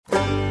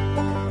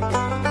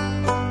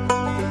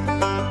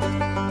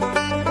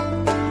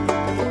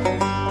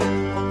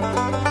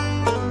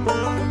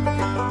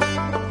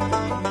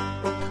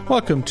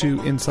Welcome to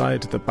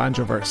Inside the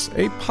Banjoverse,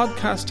 a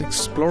podcast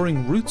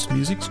exploring roots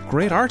music's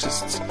great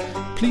artists.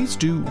 Please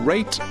do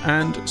rate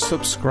and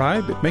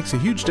subscribe, it makes a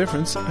huge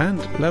difference, and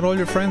let all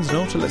your friends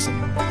know to listen.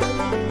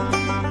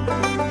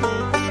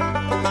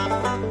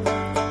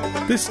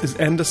 This is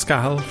Enda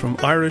Scahill from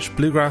Irish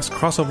bluegrass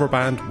crossover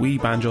band We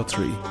Banjo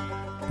 3.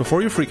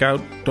 Before you freak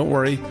out, don't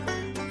worry,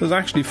 there's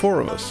actually four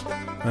of us,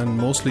 and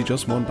mostly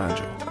just one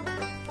banjo.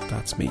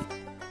 That's me.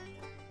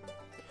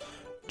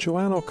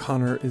 Joanne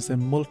O'Connor is a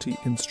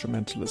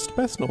multi-instrumentalist,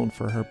 best known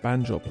for her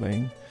banjo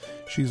playing.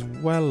 She's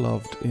well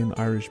loved in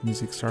Irish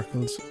music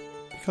circles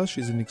because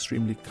she's an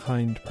extremely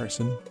kind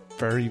person,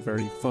 very,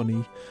 very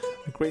funny,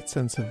 a great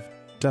sense of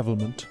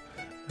devilment,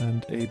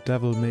 and a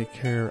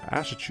devil-may-care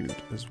attitude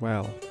as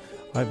well.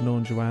 I've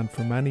known Joanne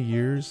for many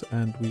years,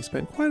 and we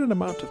spent quite an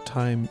amount of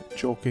time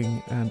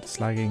joking and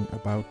slagging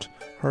about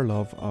her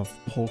love of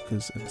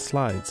polkas and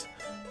slides,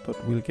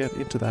 but we'll get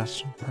into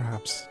that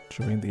perhaps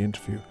during the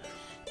interview.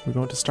 We're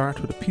going to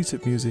start with a piece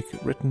of music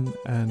written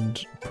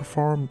and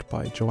performed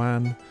by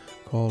Joanne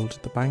called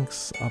The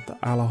Banks of the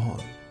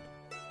Alahon.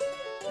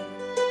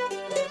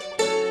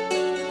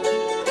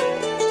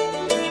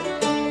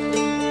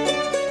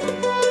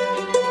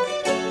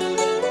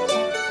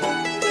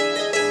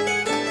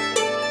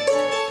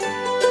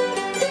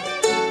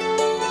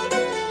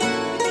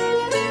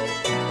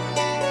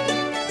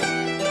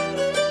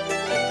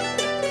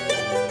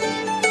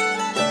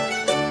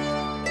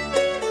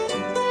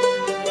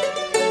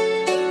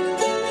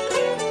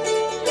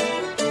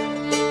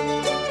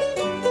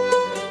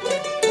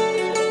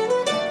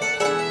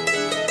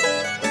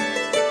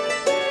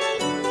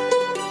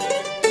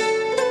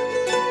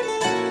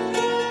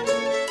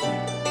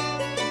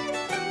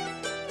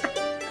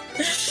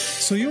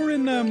 So you're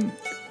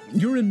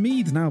in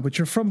Meath now, but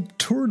you're from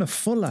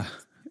Tournafulla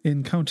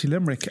in County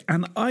Limerick,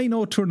 and I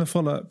know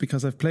Tournafulla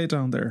because I've played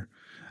down there,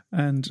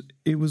 and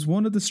it was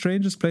one of the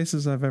strangest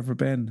places I've ever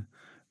been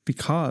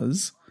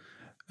because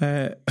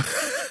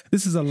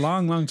this is a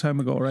long, long time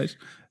ago, right?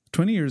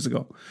 20 years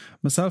ago,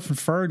 myself and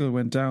Fergal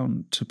went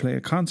down to play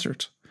a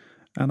concert.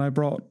 And I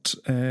brought,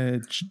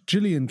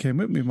 Gillian came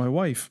with me, my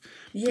wife.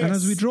 Yes. And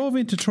as we drove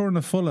into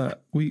Tournafulla,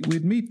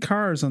 we'd meet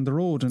cars on the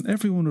road and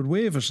everyone would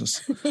wave at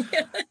us.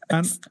 Yes.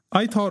 And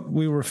I thought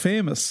we were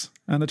famous.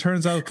 And it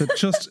turns out that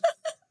just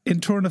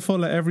in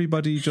Tournafulla,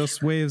 everybody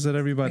just waves at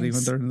everybody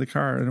when they're in the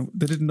car. And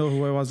they didn't know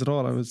who I was at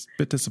all. I was a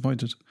bit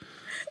disappointed.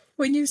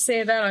 When you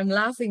say that, I'm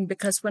laughing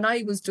because when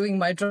I was doing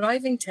my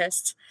driving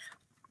test,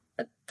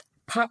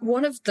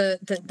 one of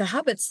the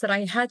habits that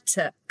I had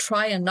to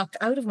try and knock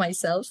out of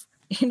myself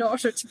in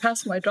order to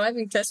pass my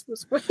driving test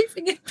was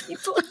waving at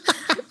people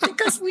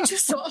because we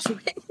just all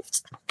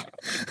waved.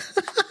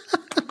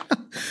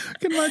 I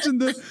can imagine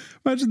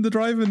the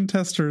driving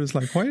tester is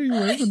like, why are you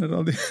waving at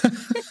all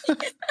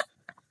the...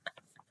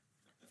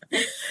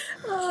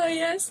 Oh,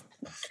 yes.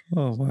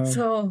 Oh, wow.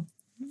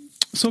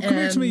 So come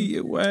here to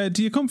me.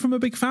 Do you come from a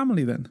big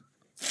family then?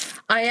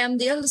 I am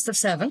the eldest of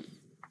 7.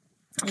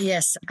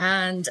 Yes.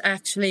 And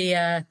actually,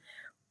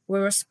 we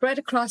were spread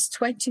across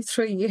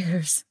 23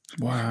 years.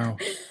 Wow.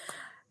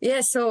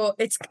 Yeah, so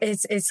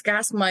it's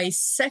gas. My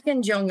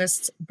second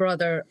youngest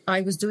brother,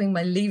 I was doing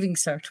my leaving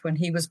cert when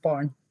he was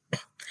born.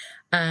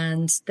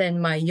 And then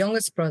my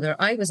youngest brother,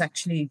 I was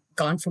actually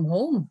gone from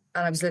home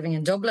and I was living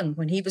in Dublin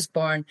when he was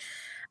born.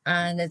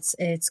 And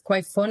it's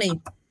quite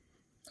funny.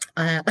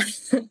 I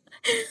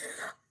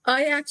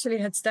actually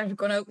had started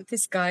going out with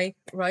this guy,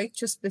 right,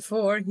 just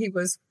before he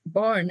was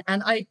born.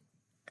 And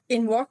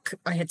in work,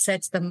 I had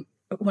said to them,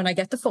 when I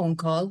get the phone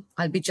call,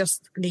 I'll be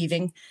just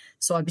leaving.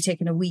 So I'll be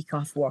taking a week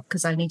off work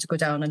because I need to go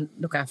down and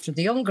look after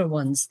the younger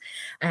ones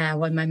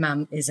when my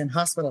mum is in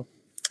hospital.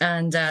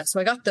 And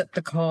so I got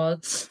the call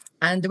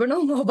and there were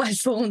no mobile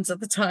phones at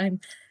the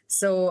time.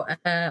 So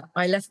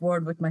I left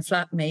word with my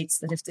flatmates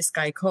that if this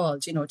guy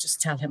called,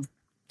 just tell him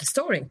the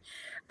story.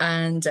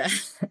 And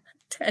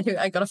anyway,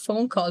 I got a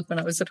phone call when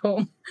I was at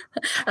home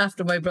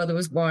after my brother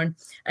was born.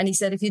 And he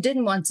said, if you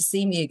didn't want to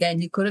see me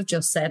again, you could have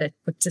just said it.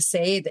 But to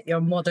say that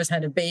your mother's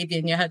had a baby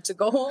and you had to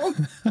go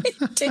home, he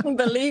didn't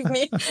believe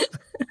me.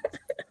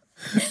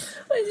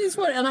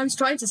 And I was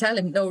trying to tell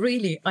him, no,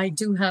 really, I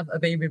do have a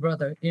baby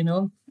brother,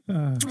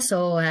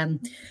 So,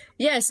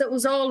 yes, it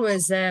was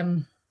always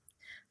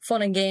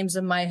fun and games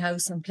in my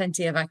house and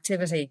plenty of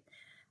activity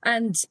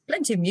and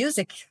plenty of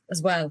music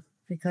as well,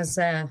 because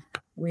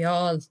we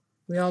all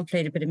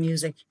played a bit of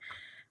music,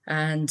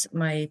 and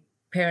my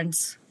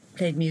parents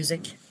played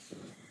music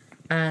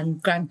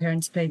and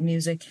grandparents played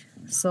music.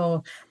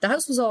 So the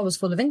house was always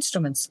full of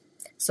instruments.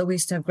 So we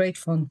used to have great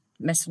fun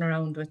messing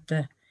around with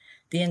the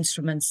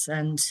instruments,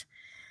 and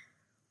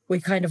we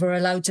kind of were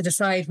allowed to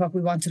decide what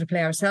we wanted to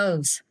play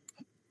ourselves.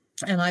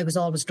 And I was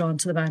always drawn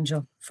to the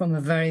banjo from a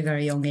very,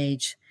 very young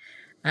age.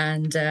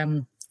 And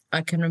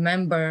I can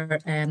remember,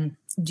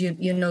 do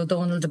you know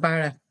Donald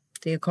DeBarra,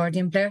 the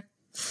accordion player?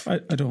 I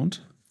don't.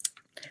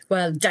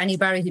 Well, Danny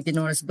Barry, he'd be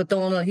known as, but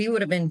Donald, he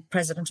would have been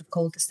president of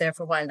Colchis there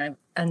for a while now,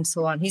 and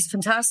so on. He's a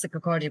fantastic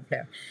accordion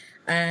player.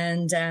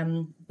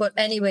 And, but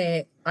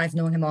anyway, I've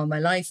known him all my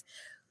life.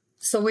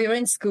 So we were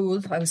in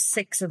school. I was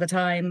 6 at the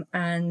time,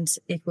 and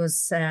it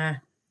was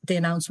the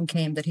announcement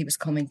came that he was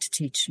coming to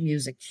teach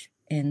music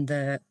in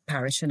the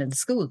parish and in the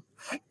school.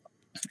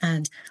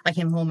 And I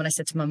came home and I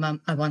said to my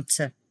mum, I want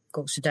to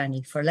go to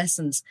Danny for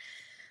lessons.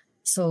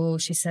 So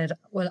she said,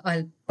 well,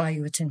 I'll buy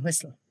you a tin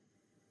whistle.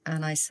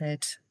 And I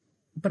said,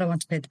 but I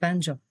want to play the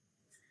banjo.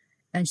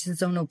 And she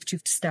says, oh no, but you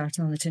have to start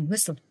on the tin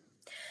whistle.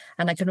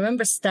 And I can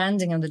remember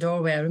standing on the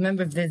doorway. I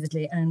remember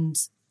vividly and,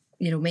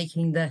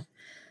 making the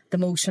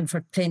motion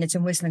for playing a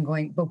tin whistle and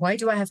going, but why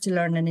do I have to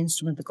learn an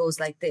instrument that goes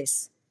like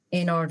this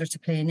in order to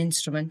play an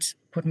instrument,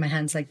 putting my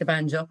hands like the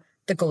banjo,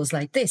 that goes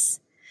like this?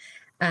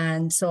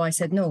 And so I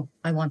said, no,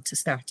 I want to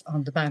start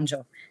on the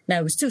banjo. Now,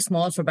 it was too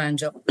small for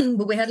banjo,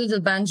 but we had a little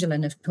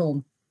banjolin at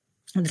home,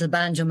 a little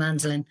banjo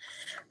mandolin.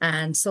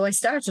 And so I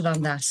started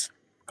on that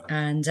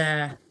and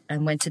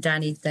went to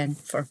Danny then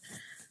for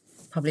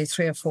probably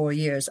 3 or 4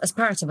 years as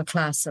part of a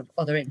class of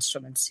other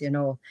instruments,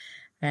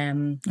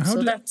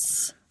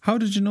 How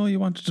did you know you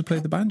wanted to play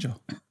the banjo?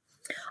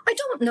 I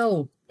don't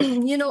know.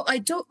 I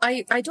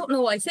don't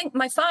know. I think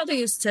my father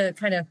used to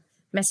kind of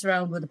mess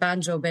around with the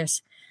banjo a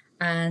bit.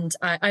 And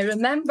I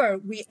remember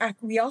we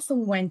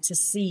often went to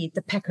see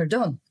the Pecker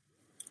Dunn,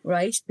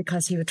 right?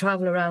 Because he would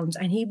travel around,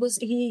 and he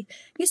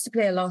used to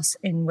play a lot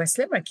in West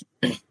Limerick.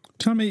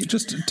 Tell me,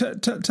 just tell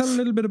a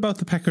little bit about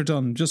the Pecker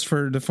Dunn, just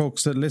for the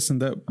folks that listen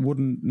that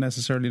wouldn't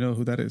necessarily know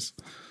who that is.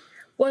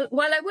 Well,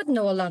 I wouldn't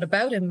know a lot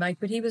about him, Mike,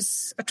 but he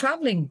was a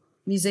travelling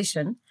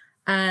musician.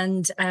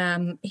 And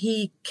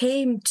he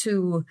came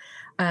to,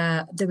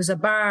 there was a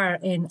bar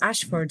in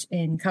Ashford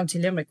in County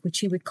Limerick, which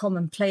he would come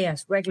and play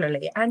at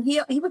regularly. And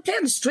he would play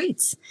on the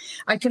streets.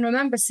 I can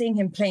remember seeing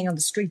him playing on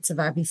the streets of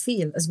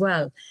Abbeyfeale as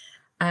well.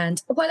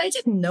 And I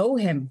didn't know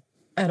him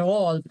at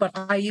all, but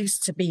I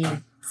used to be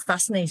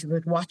fascinated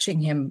with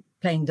watching him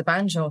playing the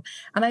banjo.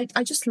 And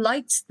I just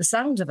liked the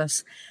sound of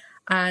it.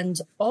 And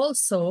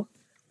also,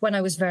 when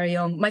I was very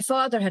young, my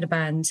father had a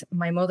band.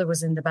 My mother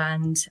was in the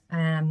band.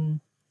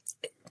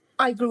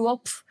 I grew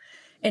up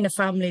in a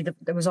family that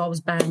there was always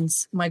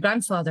bands. My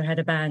grandfather had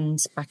a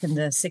band back in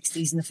the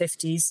 60s and the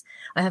 50s.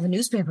 I have a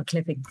newspaper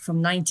clipping from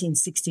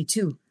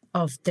 1962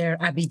 of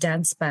their Abbey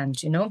Dance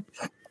Band,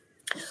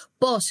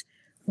 But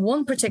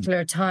one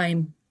particular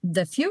time,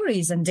 the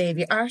Furies and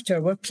Davy Arthur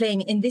were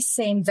playing in this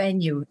same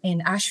venue in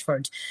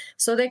Ashford.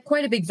 So they're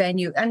quite a big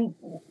venue. And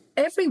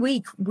every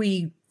week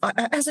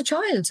as a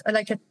child,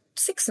 like at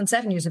 6 and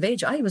 7 years of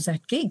age, I was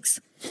at gigs,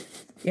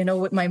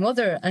 with my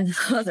mother and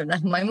other.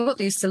 My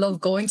mother used to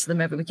love going to them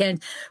every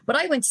weekend. But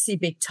I went to see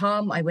Big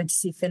Tom. I went to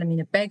see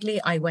Philomena Begley.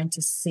 I went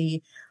to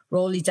see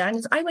Rolly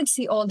Daniels. I went to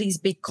see all these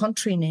big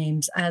country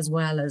names as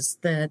well as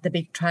the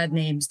big trad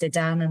names, the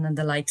Dannon and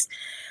the likes.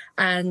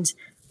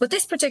 But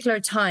this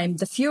particular time,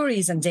 the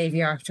Furies and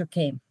Davy Arthur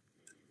came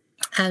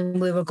and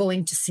we were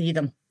going to see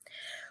them.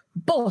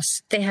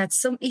 But they had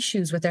some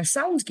issues with their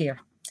sound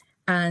gear.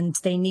 And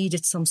they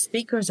needed some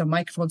speakers or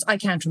microphones. I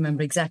can't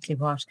remember exactly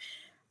what.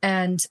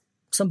 And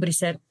somebody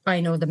said,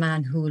 I know the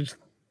man who'll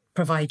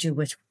provide you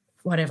with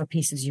whatever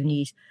pieces you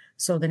need.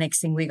 So the next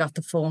thing, we got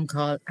the phone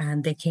call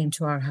and they came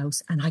to our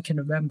house. And I can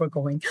remember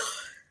going,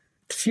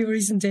 the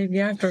Furies and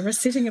Davy Arthur were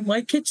sitting in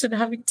my kitchen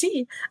having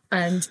tea.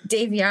 And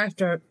Davy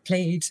Arthur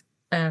played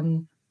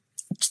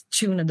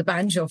tuning the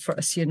banjo for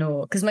us,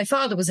 because my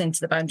father was into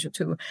the banjo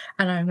too.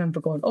 And I remember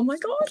going, oh my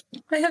God,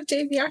 I have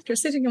Davy Arthur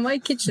sitting in my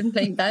kitchen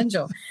playing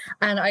banjo.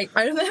 And I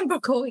remember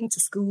going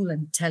to school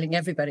and telling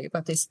everybody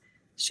about this.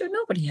 Sure,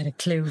 nobody had a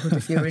clue who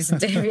the Furies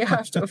and Davy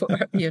Arthur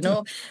were,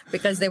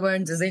 because they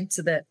weren't as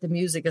into the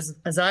music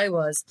as I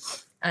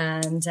was.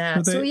 And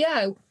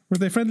Were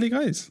they friendly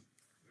guys?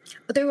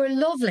 They were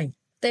lovely.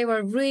 They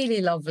were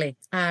really lovely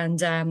and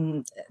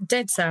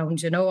dead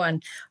sound, And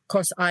of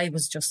course, I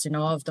was just in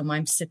awe of them.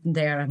 I'm sitting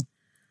there and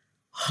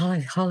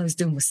all I was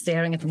doing was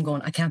staring at them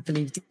going, I can't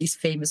believe these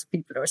famous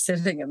people are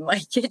sitting in my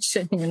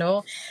kitchen,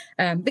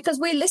 because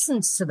we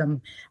listened to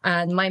them.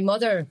 And my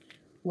mother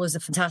was a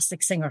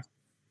fantastic singer.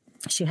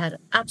 She had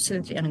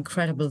absolutely an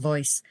incredible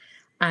voice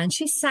and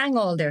she sang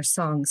all their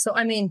songs. So,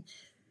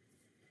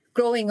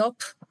 growing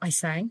up, I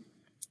sang.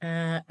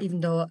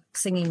 Even though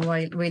singing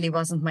really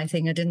wasn't my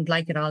thing. I didn't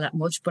like it all that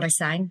much, but I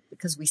sang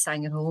because we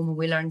sang at home and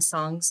we learned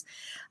songs.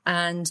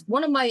 And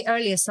one of my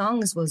earliest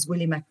songs was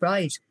Willie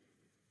McBride,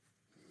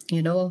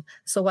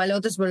 So while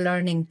others were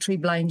learning Three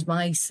Blind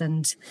Mice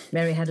and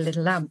Mary Had a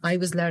Little Lamb, I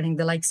was learning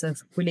the likes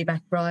of Willie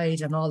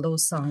McBride and all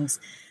those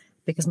songs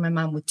because my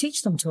mum would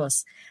teach them to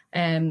us.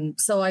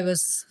 So I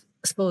was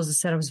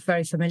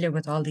very familiar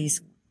with all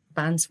these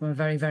bands from a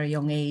very, very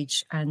young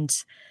age and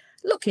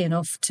lucky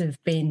enough to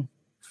have been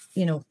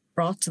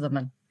brought to them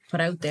and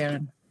put out there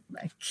and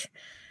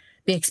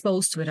be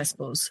exposed to it, I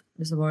suppose,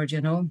 is the word,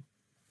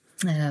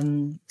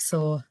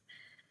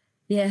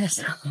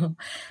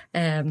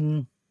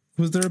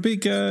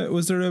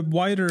 Was there a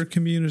wider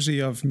community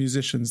of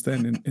musicians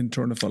then in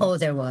Tournafulla? Oh,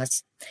 there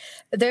was.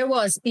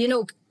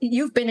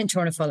 You've been in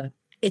Tournafulla.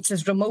 It's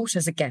as remote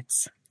as it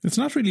gets. It's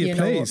not really a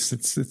place.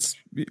 It's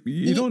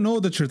you don't know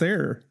that you're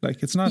there.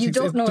 Like it's not. You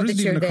don't know there that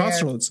isn't you're even a there.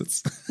 crossroads.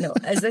 It's No,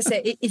 as I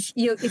say, if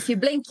you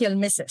blink, you'll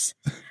miss it,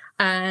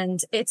 and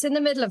it's in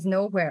the middle of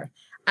nowhere.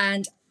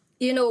 And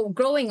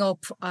growing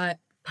up,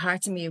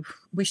 part of me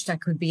wished I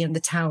could be in the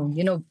town.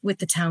 With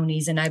the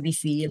townies in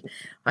Abbeyfield,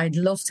 I'd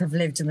love to have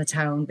lived in the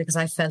town because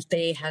I felt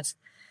they had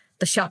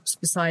the shops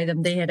beside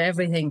them, they had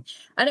everything.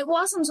 And it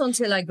wasn't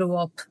until I grew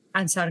up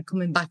and started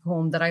coming back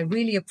home that I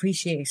really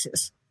appreciated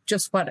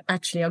just what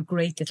actually a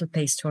great little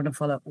place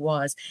Tournafulla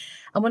was.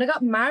 And when I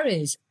got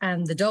married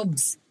and the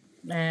Dubs,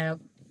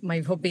 my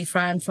hubby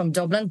Fran from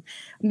Dublin,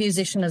 a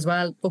musician as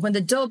well, but when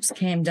the Dubs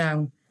came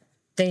down,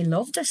 they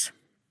loved it.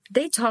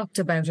 They talked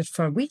about it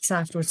for weeks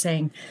afterwards,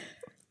 saying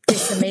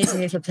this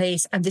amazing little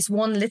place and this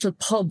one little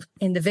pub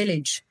in the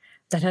village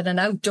that had an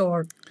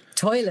outdoor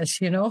toilet,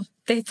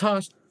 they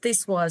thought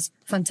this was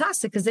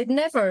fantastic because they'd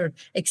never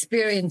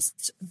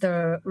experienced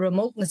the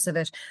remoteness of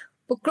it.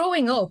 But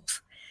growing up,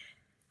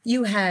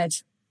 you had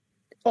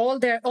all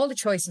the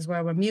choices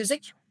were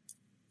music,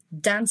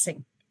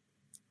 dancing,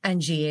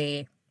 and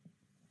GAA.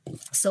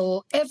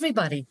 So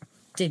everybody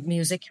did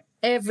music,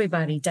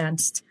 everybody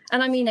danced,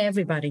 and I mean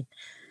everybody.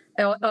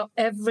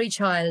 Every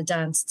child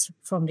danced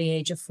from the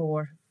age of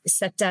 4.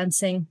 Set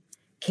dancing,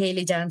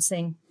 Cayley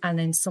dancing, and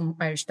then some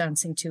Irish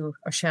dancing too,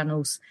 or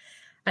Shanos.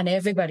 And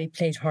everybody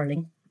played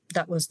hurling.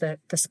 That was the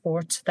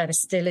sport. That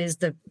still is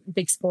the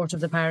big sport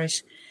of the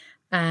parish.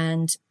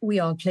 And we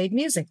all played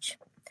music.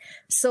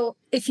 So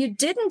if you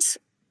didn't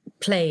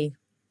play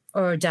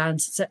or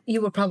dance,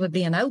 you were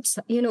probably an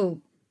outside,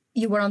 you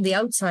were on the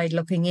outside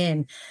looking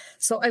in.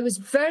 So I was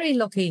very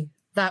lucky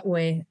that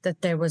way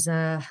that there was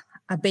a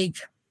big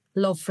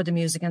love for the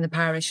music in the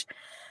parish.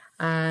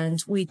 And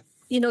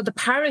the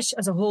parish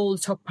as a whole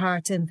took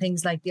part in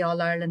things like the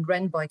All-Ireland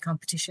Renboy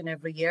competition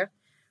every year,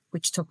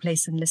 which took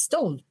place in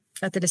Listowel,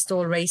 at the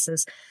Listowel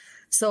races.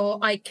 So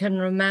I can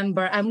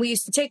remember, and we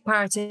used to take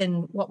part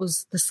in what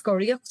was the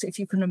Scorriocht, if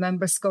you can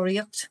remember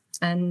Scorriocht,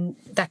 and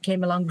that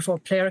came along before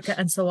Plérica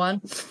and so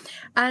on.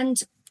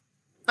 And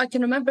I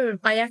can remember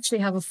I actually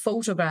have a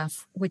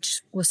photograph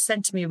which was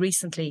sent to me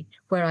recently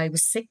where I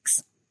was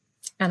 6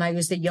 and I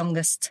was the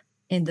youngest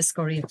in the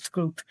Scorriocht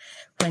group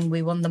when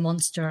we won the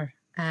Munster.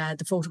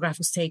 The photograph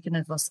was taken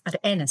of us at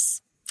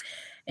Ennis.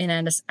 In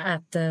Ennis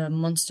at the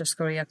Munster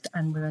Scorriocht,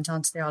 and we went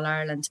on to the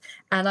All-Ireland.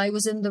 And I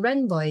was in the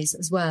Renboys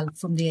as well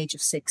from the age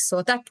of 6. So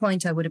at that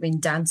point, I would have been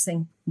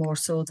dancing more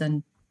so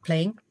than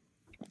playing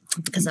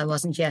because I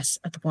wasn't yet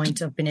at the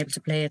point of being able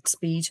to play at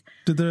speed.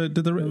 Was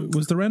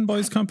the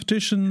Renboys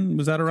competition,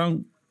 was that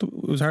around, it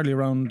was hardly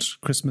around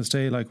Christmas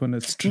Day, like when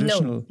it's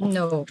traditional?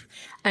 No.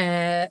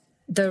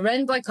 The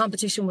Renboy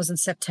competition was in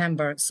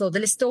September. So the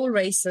Listowel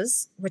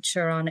races, which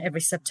are on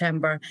every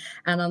September,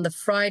 and on the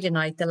Friday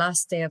night, the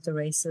last day of the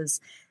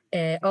races,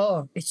 it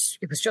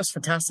was just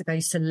fantastic. I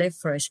used to live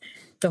for it.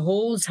 The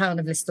whole town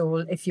of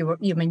Listowel,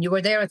 you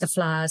were there at the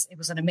Flas. It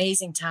was an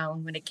amazing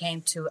town when it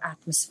came to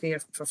atmosphere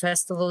for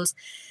festivals.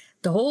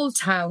 The whole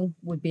town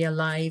would be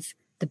alive.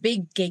 The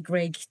big gig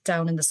rig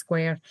down in the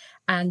square,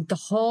 and the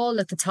hall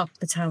at the top of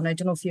the town. I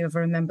don't know if you ever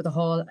remember the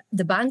hall.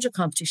 The banjo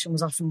competition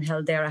was often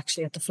held there,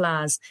 actually, at the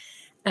Flas.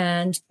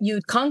 And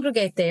you'd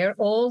congregate there,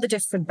 all the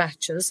different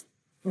batches,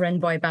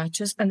 Renboy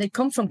batches, and they'd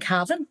come from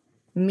Cavan,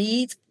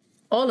 Meath,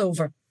 all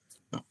over.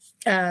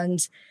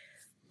 And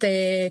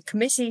the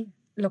committee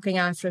looking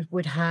after it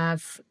would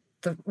have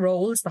the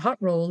rolls, the hot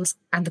rolls,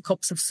 and the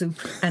cups of soup,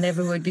 and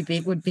everyone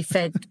would be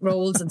fed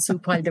rolls and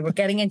soup while they were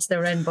getting into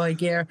their Renboy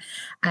gear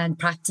and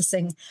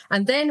practicing.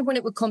 And then when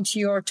it would come to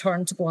your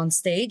turn to go on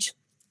stage,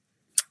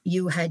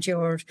 you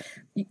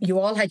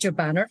all had your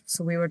banner.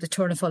 So we were the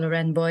Tournafulla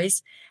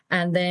Renboys,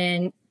 and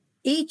then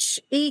each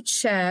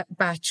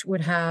batch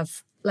would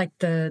have like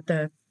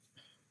the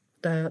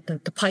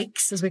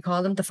pikes, as we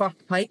call them, the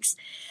fork pikes,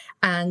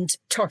 and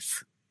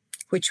turf,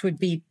 which would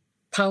be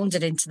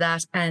pounded into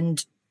that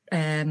and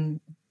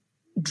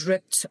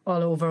dripped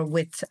all over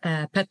with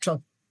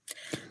petrol.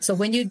 So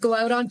when you'd go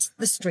out onto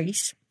the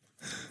street,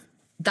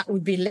 that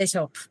would be lit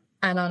up.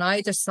 And on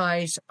either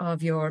side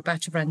of your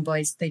batch of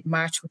Renboys, they'd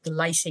march with the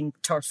lighting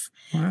turf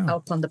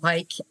up on the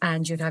pike,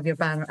 and you'd have your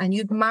banner. And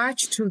you'd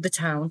march through the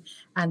town,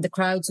 and the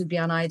crowds would be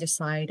on either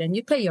side. And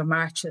you'd play your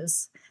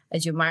marches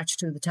as you march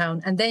through the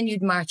town. And then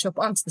you'd march up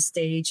onto the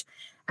stage,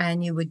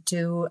 and you would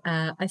do,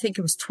 I think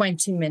it was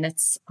 20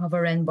 minutes of a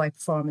Renboy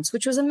performance,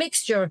 which was a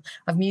mixture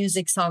of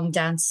music, song,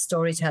 dance,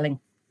 storytelling.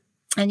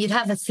 And you'd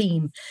have a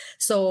theme.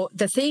 So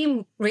the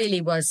theme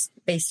really was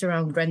based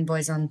around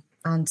Renboys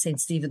on St.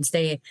 Stephen's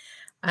Day.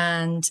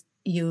 And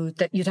you'd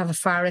have a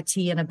Farah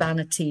tea and a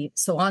Banna tea.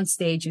 So on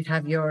stage, you'd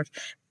have your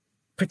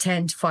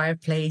pretend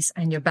fireplace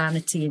and your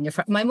Banna tea and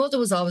my mother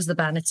was always the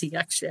Banna tea,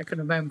 actually, I can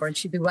remember, and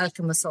she'd be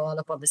welcoming us all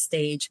up on the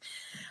stage,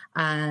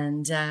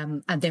 and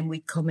then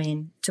we'd come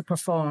in to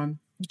perform,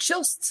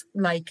 just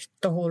like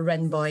the whole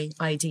Renboy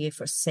idea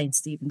for St.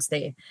 Stephen's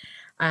Day.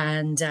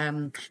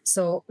 And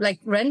so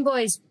like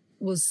Renboys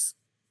was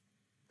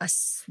a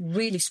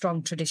really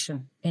strong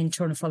tradition in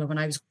Tournafulla when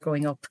I was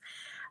growing up.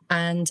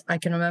 And I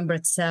can remember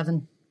at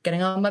 7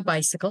 getting on my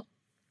bicycle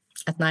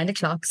at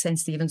 9:00, St.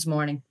 Stephen's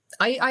morning.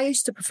 I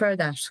used to prefer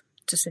that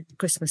to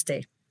Christmas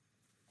Day,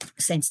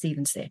 St.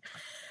 Stephen's Day.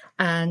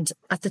 And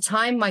at the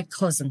time, my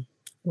cousin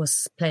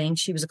was playing.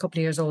 She was a couple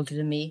of years older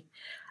than me.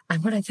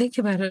 And when I think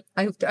about it,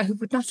 I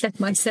would not let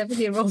my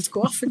 7-year-old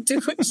go off and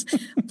do it.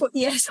 But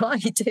yes, I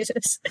did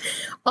it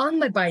on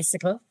my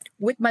bicycle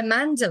with my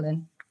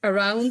mandolin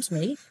around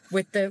me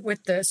with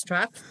the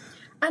strap.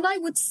 And I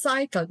would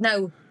cycle.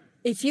 Now,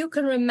 if you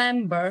can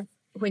remember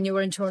when you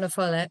were in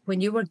Tournafulla,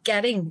 when you were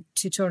getting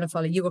to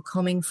Tournafulla, you were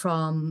coming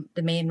from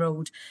the main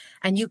road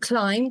and you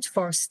climbed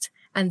first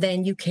and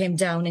then you came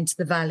down into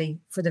the valley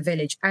for the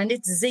village. And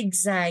it's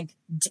zigzag,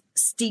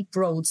 steep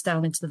roads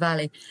down into the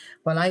valley.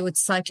 Well, I would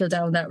cycle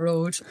down that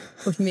road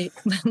with me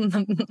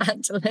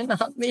mandolin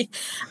on me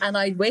and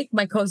I'd wake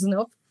my cousin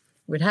up.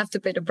 We'd have a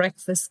bit of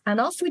breakfast and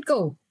off we'd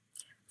go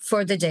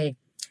for the day.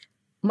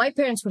 My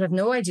parents would have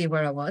no idea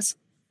where I was.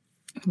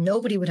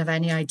 Nobody would have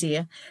any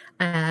idea.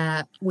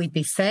 We'd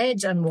be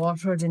fed and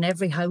watered in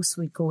every house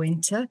we'd go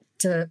into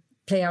to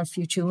play our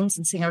few tunes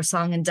and sing our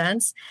song and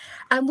dance.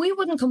 And we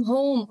wouldn't come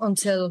home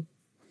until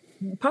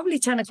probably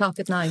 10:00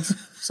 at night.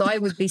 So I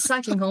would be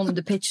cycling home in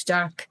the pitch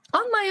dark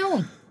on my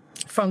own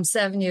from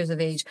 7 years of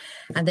age.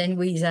 And then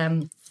we'd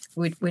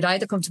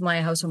either come to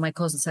my house or my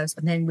cousin's house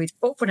and then we'd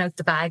open out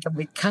the bag and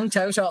we'd count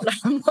out all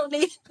our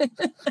money.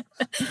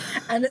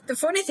 And the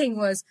funny thing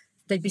was,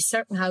 there'd be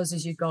certain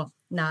houses you'd go,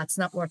 nah, it's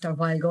not worth our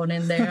while going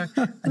in there.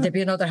 And there'd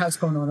be another house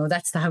going, no,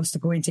 that's the house to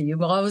go into. You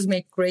will always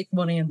make great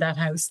money in that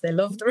house. They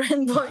love the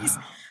Wren Boys.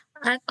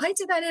 And I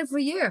did that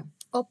every year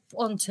up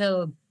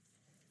until,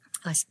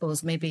 I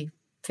suppose, maybe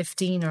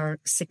 15 or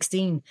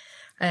 16.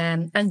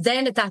 And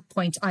then at that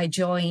point, I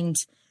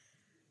joined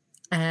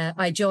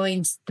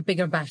the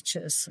bigger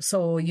batches.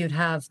 So you'd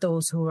have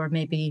those who are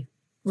maybe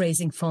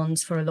raising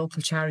funds for a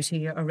local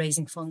charity or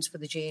raising funds for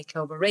the GA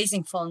Club or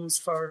raising funds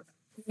for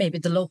maybe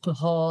the local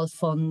hall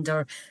fund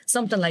or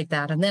something like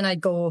that. And then I'd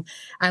go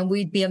and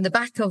we'd be on the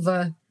back of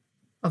an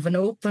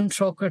open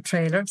truck or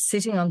trailer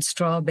sitting on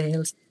straw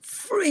bales,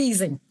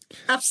 freezing,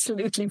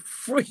 absolutely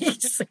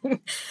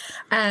freezing.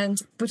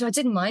 But I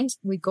didn't mind.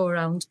 We'd go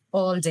around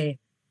all day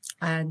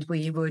and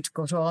we would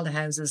go to all the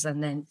houses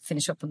and then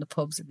finish up in the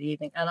pubs in the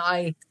evening. And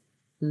I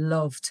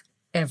loved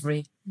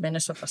every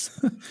minute of it.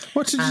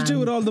 What did you do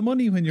with all the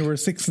money when you were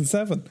 6 and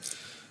 7?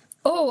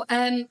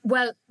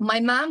 Well, my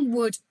mum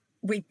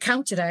we'd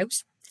count it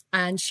out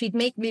and she'd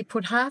make me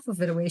put half of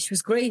it away. She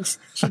was great.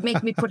 She'd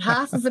make me put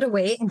half of it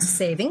away into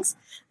savings.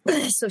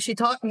 So she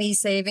taught me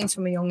savings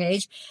from a young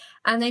age.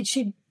 And then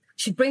she'd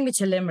bring me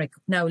to Limerick.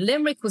 Now,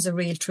 Limerick was a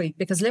real treat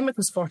because Limerick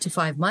was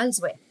 45 miles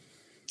away.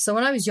 So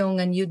when I was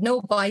young and you'd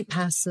no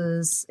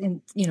bypasses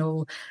in,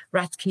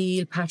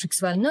 Rathkeil,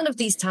 Patrickswell, none of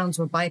these towns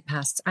were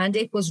bypassed and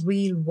it was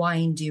real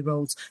windy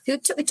roads.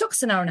 It took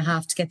us an hour and a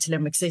half to get to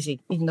Limerick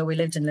City, even though we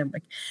lived in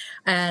Limerick.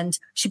 And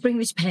she'd bring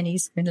me to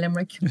Pennies in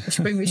Limerick.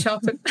 She'd bring me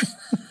shopping.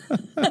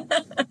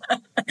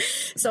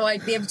 So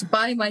I'd be able to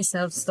buy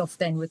myself stuff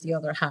then with the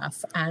other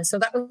half. And so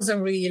that was a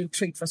real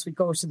treat for us. We'd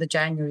go to the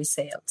January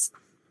sales.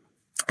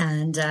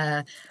 And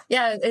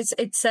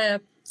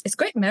it's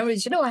great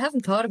memories. I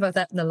haven't thought about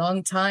that in a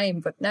long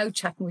time, but now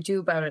chatting with you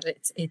about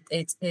it,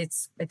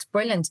 it's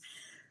brilliant.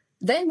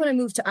 Then when I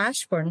moved to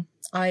Ashbourne,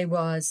 I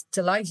was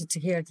delighted to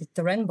hear that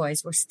the Wren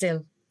Boys were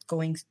still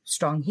going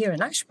strong here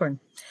in Ashbourne.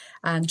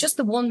 And just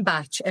the one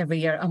batch every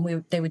year,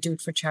 and they would do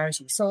it for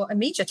charity. So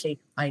immediately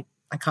I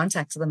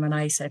contacted them and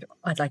I said,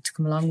 I'd like to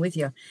come along with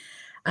you.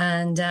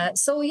 And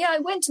I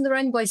went to the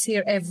Wren Boys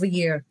here every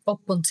year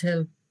up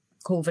until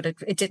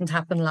COVID. It didn't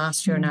happen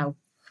last year now,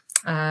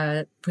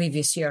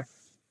 previous year.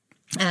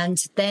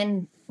 And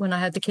then when I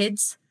had the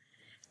kids,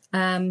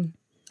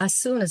 as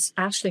soon as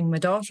Aisling, my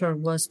daughter,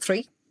 was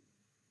 3,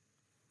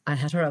 I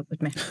had her out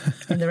with me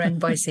in the Wren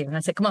Boys here. And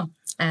I said, come on.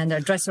 And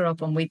I'd dress her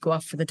up and we'd go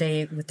off for the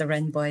day with the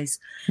Wren Boys.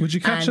 Would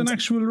you catch an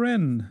actual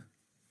wren?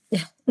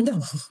 Yeah,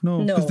 no.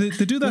 Because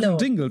they do that in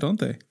Dingle,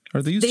 don't they?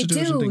 Or they used to do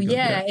it in Dingle.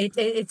 Yeah.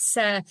 It's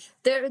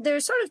they're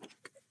sort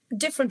of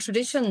different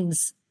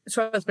traditions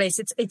throughout the place.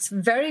 It's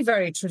very,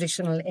 very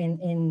traditional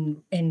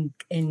in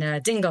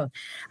Dingle,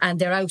 and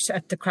they're out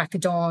at the crack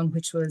of dawn,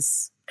 which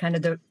was kind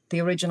of the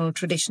original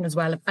tradition as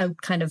well, out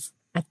kind of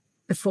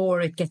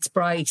before it gets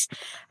bright.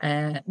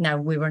 Now,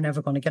 we were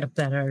never going to get up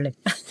that early.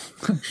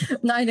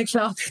 9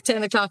 o'clock,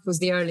 10 o'clock was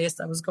the earliest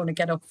I was going to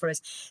get up for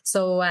it.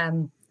 So,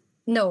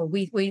 no,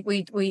 we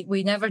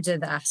never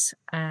did that.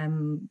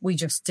 We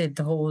just did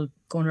the whole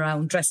going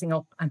around, dressing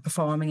up and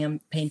performing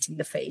and painting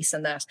the face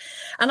and that.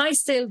 And I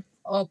still,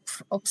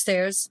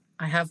 upstairs,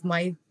 I have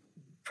my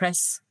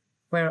press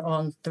where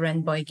all the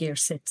Wren Boy gear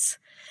sits.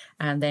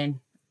 And then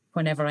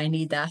whenever I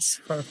need that,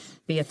 for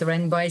be it the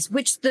Wren Boys,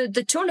 which the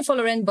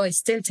Tournafulla Wren Boys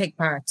still take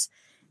part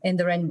in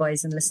the Wren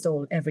Boys in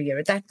Listowel every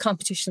year. That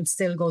competition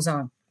still goes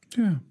on.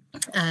 Yeah.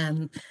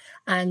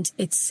 And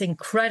it's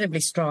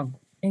incredibly strong.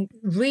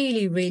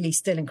 Really, really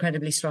still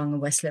incredibly strong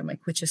in West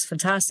Limerick, which is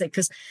fantastic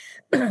because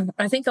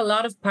I think a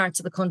lot of parts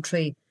of the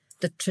country,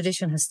 the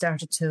tradition has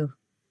started to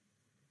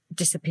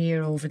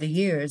disappear over the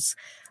years.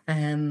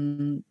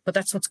 But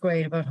that's what's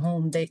great about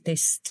home. They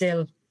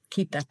still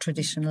keep that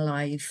tradition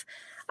alive.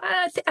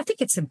 I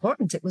think it's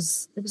important. It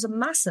was a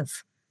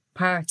massive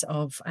part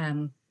of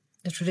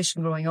the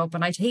tradition growing up,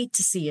 and I'd hate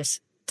to see it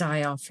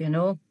die off, you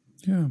know.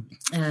 Yeah.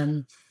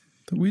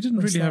 We didn't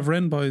really have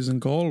wren boys in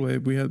Galway.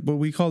 But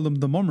we called them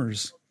the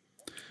mummers.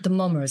 The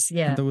mummers,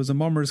 yeah. And there was a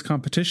mummers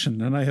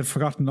competition, and I had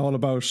forgotten all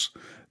about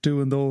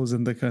doing those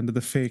in the kind of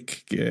the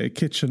fake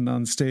kitchen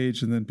on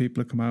stage, and then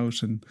people would come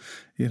out and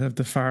you'd have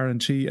the far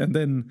and chi, and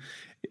then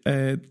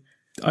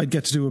I'd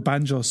get to do a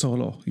banjo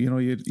solo. You know,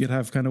 you'd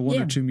have kind of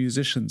one or two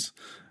musicians.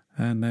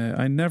 And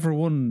I never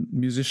won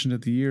Musician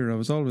of the Year. I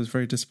was always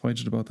very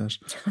disappointed about that.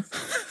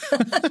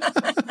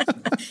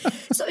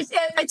 So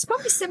it's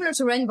probably similar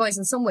to Wren Boys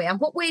in some way. And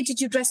what way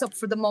did you dress up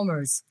for the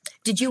mummers?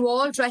 Did you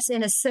all dress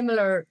in a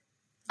similar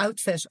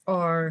outfit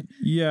or?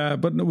 Yeah,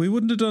 but we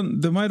wouldn't have done.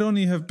 There might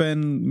only have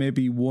been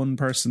maybe one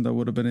person that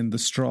would have been in the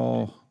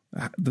straw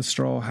hat and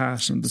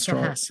the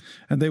straw hat.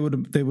 And they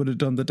would have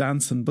done the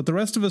dancing. But the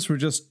rest of us were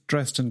just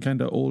dressed in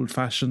kind of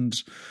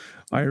old-fashioned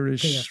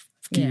Irish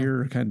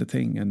gear kind of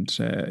thing, and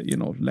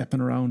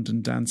lepping around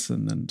and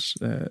dancing, and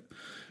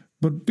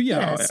but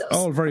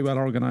all very well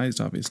organised,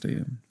 obviously.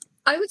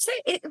 I would say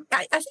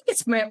I think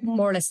it's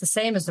more or less the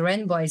same as the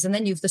Wren Boys, and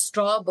then you've the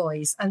Straw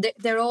Boys, and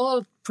they're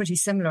all pretty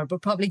similar,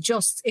 but probably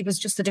it was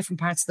just the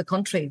different parts of the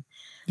country.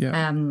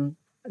 Yeah,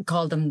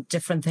 called them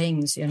different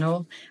things, you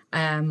know.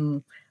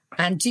 And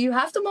do you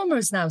have the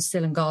mummers now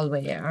still in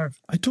Galway? Or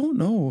I don't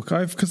know,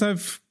 because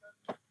I've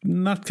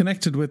not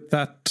connected with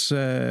that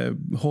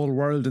whole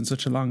world in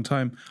such a long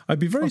time. I'd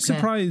be very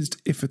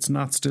surprised if it's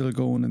not still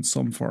going in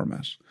some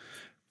format.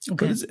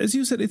 Okay. But as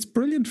you said, it's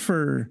brilliant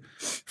for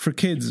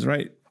kids,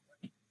 right,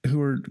 who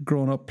are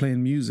growing up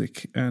playing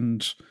music,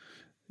 and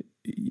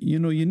you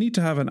know, you need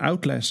to have an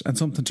outlet and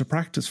something to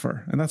practice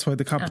for, and that's why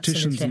the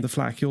competitions and the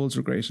Flacyols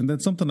are great. And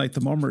then something like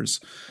the mummers,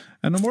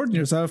 and more than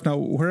yourself now,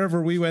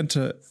 wherever we went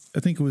to, I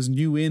think it was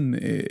New Inn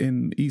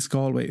in East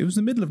Galway. It was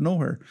in the middle of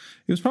nowhere.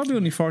 It was probably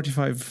only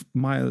 45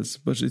 miles,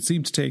 but it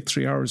seemed to take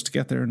 3 hours to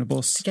get there in a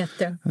bus. To get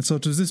there. And so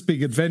it was this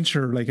big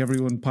adventure, like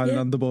everyone piling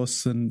on the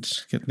bus and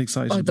getting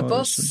excited about it. The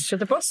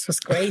bus was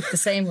great. The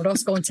same with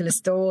us going to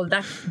Listowel.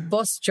 That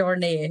bus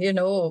journey, you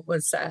know,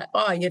 was,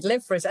 you'd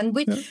live for it. And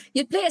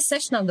you'd play a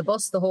session on the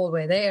bus the whole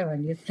way there,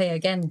 and you'd play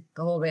again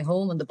the whole way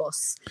home on the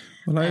bus.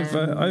 Well,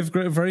 I've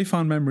very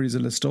fond memories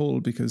of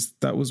Listowel, because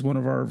that was one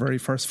of our very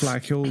first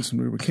Flacyols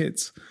when we were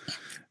kids.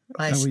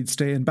 Right. And we'd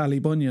stay in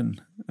Ballybunion,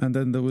 and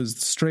then there was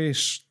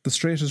the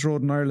straightest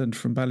road in Ireland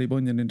from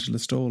Ballybunion into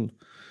Listowel.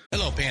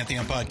 Hello,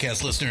 Pantheon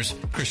Podcast listeners.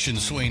 Christian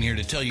Swain here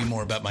to tell you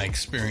more about my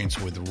experience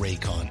with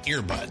Raycon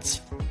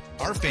earbuds.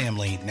 Our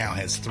family now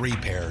has 3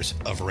 pairs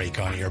of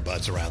Raycon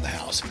earbuds around the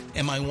house,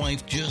 and my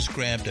wife just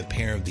grabbed a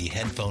pair of the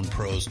Headphone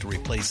Pros to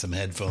replace some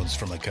headphones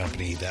from a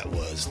company that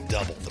was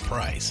double the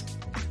price.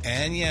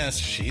 And yes,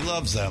 she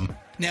loves them.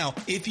 Now,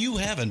 if you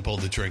haven't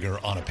pulled the trigger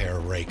on a pair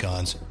of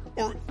Raycons,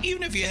 or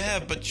even if you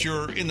have, but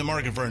you're in the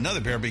market for another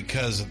pair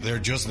because they're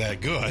just that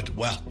good,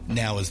 well,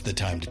 now is the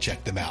time to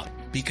check them out,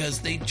 because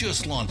they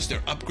just launched their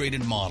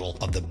upgraded model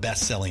of the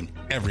best-selling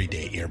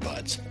everyday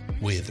earbuds.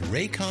 With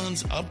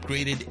Raycon's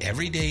upgraded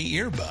everyday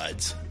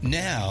earbuds,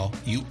 now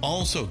you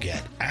also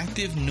get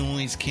active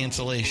noise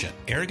cancellation,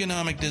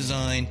 ergonomic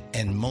design,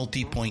 and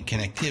multi-point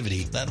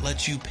connectivity that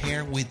lets you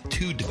pair with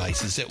 2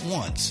 devices at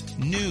once.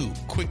 New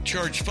quick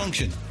charge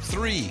function,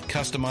 3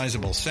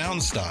 customizable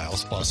sound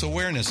styles, plus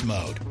awareness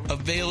mode.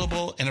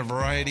 Available in a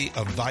variety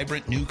of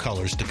vibrant new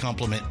colors to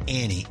complement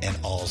any and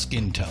all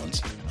skin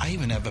tones. I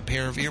even have a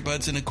pair of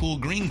earbuds in a cool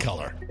green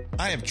color.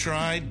 I have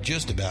tried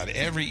just about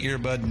every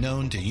earbud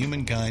known to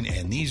humankind,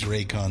 and these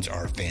Raycons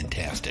are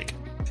fantastic.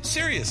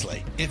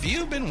 Seriously, if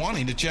you've been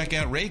wanting to check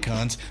out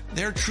Raycons,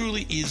 there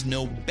truly is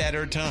no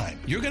better time.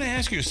 You're going to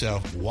ask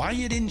yourself why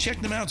you didn't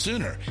check them out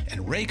sooner,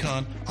 and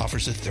Raycon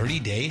offers a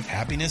 30-day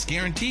happiness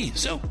guarantee.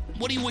 So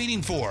what are you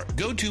waiting for?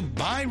 Go to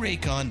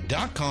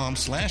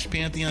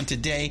buyraycon.com/Pantheon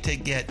today to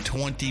get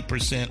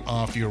 20%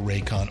 off your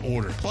Raycon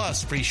order,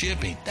 plus free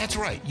shipping. That's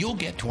right, you'll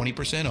get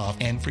 20% off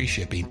and free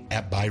shipping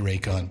at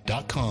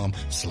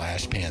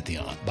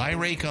buyraycon.com/Pantheon.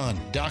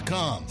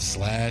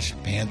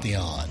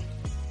 buyraycon.com/Pantheon.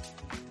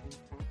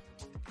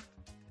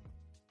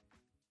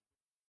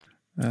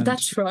 And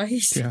that's right.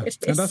 Yeah,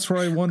 and that's where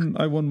I won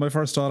my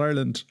first All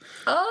Ireland.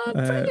 Oh,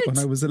 brilliant! When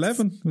I was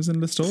 11, I was in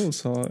Listowel,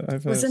 so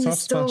I've a soft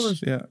spot.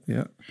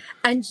 Yeah.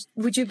 And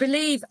would you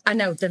believe? I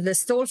know the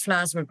Listowel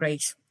flowers were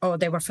great. Oh,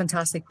 they were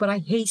fantastic. But I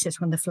hated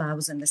when the flower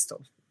was in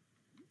Listowel.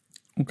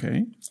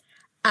 Okay.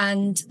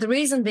 And the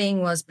reason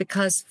being was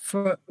because,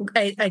 for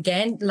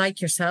again,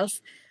 like yourself,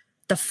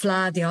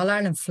 the All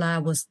Ireland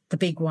Fleadh was the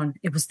big one.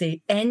 It was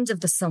the end of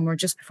the summer,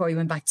 just before you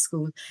went back to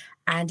school.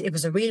 And it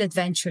was a real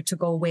adventure to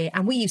go away.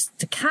 And we used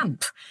to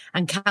camp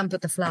at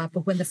the Fleadh.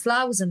 But when the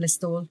Fleadh was in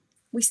Listowel,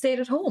 we stayed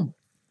at home.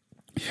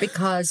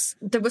 Because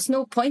there was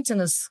no point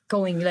in us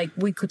going, like,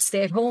 we could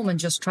stay at home and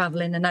just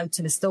travel in and out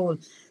to Listowel.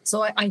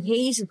 So I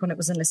hated when it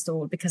was in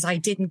Listowel, because I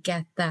didn't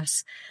get that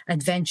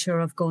adventure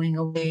of going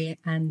away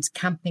and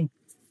camping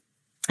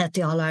at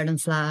the All Ireland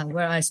Fleadh.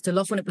 Where I used to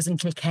love when it was in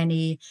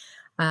Kilkenny,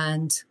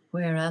 and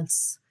where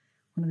else?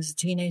 when I was a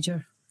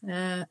teenager.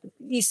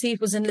 You see,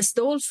 it was in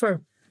Listowel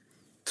for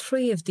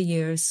 3 of the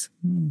years.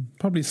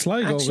 Probably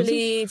Sligo,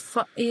 actually,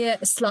 was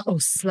it?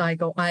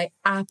 Sligo. I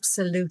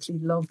absolutely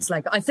loved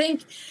Sligo. I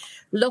think,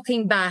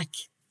 looking back,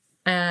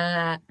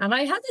 and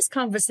I had this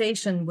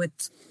conversation with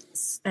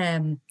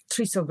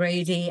Teresa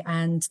O'Grady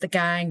and the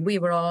gang. We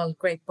were all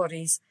great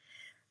buddies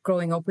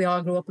growing up. We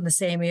all grew up in the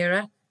same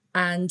era,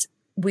 and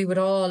we would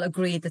all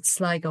agree that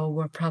Sligo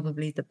were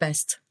probably the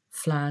best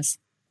flas.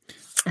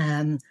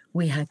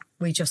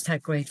 We just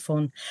had great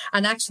fun.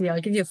 And actually,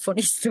 I'll give you a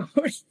funny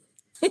story.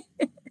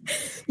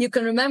 You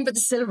can remember the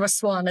Silver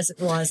Swan as it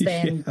was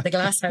then, the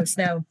Glass House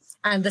now.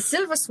 And the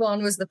Silver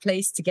Swan was the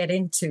place to get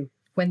into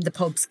when the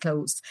pubs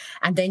closed.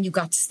 And then you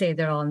got to stay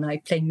there all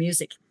night playing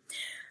music.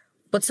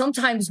 But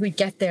sometimes we'd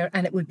get there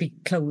and it would be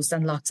closed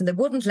and locked and they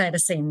wouldn't let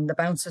us in. The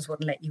bouncers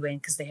wouldn't let you in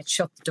because they had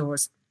shut the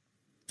doors.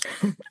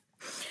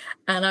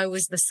 And I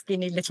was the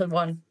skinny little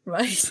one,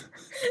 right?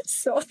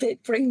 So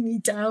they'd bring me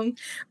down.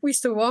 We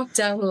used to walk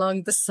down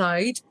along the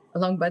side,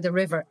 along by the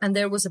river, and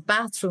there was a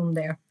bathroom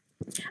there.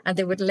 And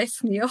they would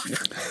lift me up.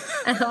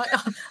 And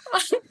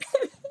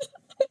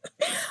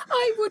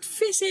I would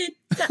fit in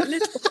that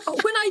little...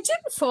 When I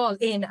didn't fall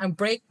in and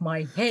break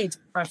my head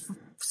or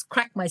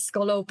crack my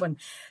skull open,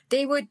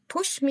 they would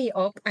push me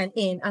up and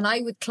in, and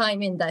I would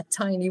climb in that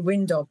tiny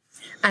window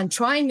and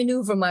try and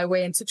maneuver my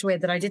way in such a way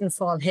that I didn't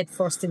fall head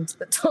first into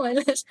the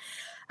toilet.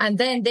 And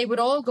then they would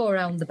all go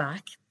around the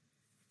back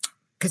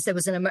because there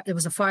was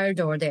a fire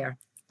door there.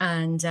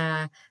 And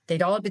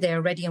they'd all be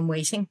there ready and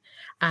waiting.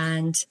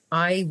 And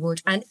I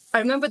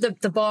remember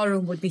the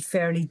ballroom would be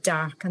fairly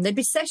dark and there'd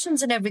be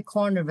sessions in every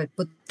corner of it,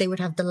 but they would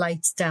have the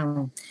lights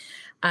down.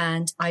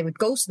 And I would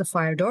go to the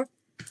fire door,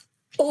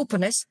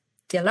 open it,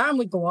 the alarm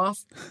would go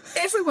off,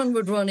 everyone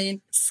would run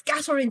in,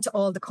 scatter into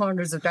all the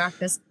corners of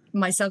darkness,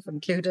 myself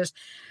included.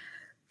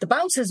 The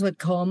bouncers would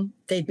come,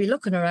 they'd be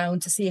looking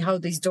around to see how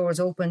these doors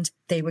opened.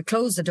 They would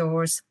close the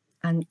doors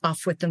and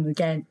off with them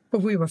again.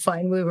 But we were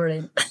fine, we were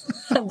in.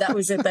 And that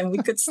was it. Then we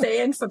could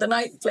stay in for the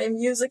night and play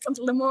music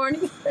until the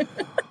morning.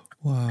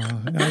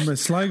 Wow.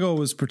 Sligo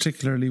was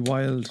particularly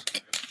wild.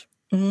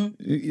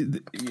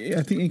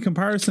 I think in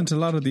comparison to a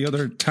lot of the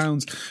other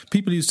towns,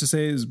 people used to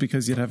say it was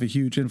because you'd have a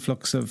huge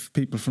influx of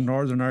people from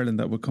Northern Ireland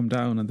that would come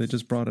down and they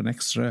just brought an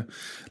extra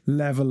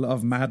level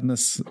of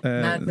madness.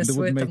 They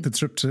wouldn't make the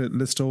trip to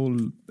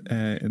Listowel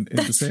in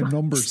the same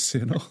numbers,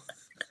 you know.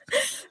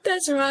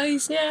 That's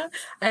right, yeah.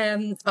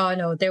 Oh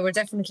no, they were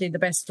definitely the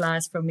best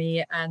flas for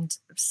me. And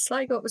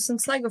Sligo, it was in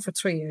Sligo for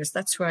 3 years,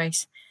 that's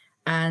right.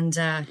 And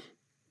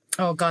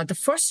oh God, the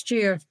first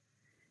year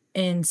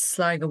in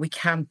Sligo we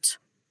camped.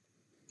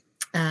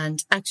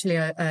 And actually,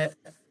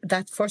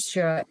 that first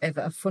year, I have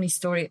a funny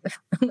story.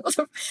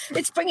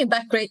 It's bringing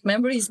back great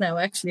memories now,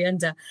 actually.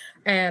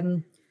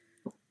 And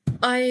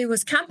I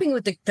was camping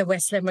with the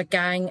West Limerick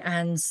gang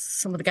and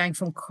some of the gang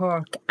from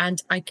Cork.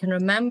 And I can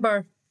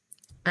remember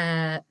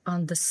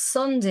on the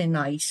Sunday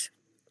night,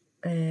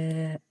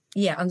 at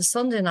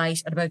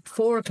about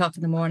 4 o'clock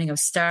in the morning, I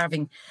was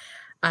starving.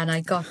 And I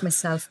got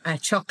myself a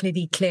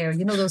chocolatey eclair,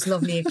 you know, those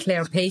lovely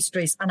eclair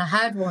pastries. And I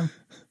had one.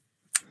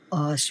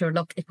 Oh, sure,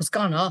 look, it was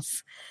gone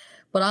off.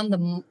 But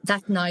on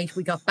that night,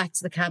 we got back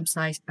to the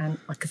campsite and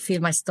I could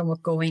feel my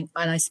stomach going.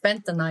 And I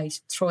spent the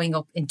night throwing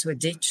up into a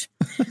ditch.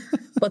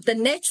 But the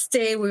next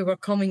day we were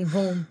coming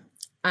home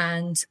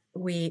and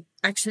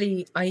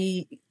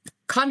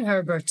Con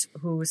Herbert,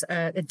 who's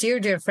a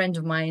dear, dear friend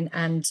of mine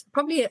and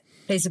probably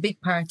plays a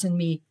big part in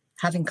me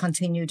having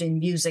continued in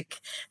music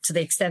to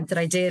the extent that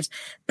I did.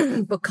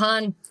 But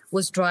Con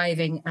was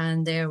driving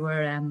and there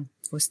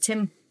was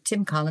Tim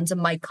Collins and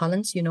Mike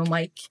Collins, you know,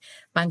 Mike,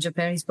 Banjo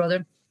Perry's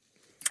brother,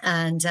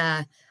 and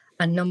a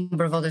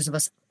number of others of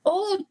us,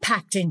 all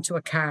packed into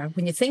a car.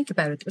 When you think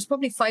about it, there was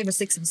probably 5 or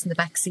 6 of us in the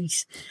back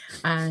seat.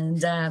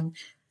 And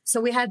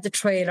so we had the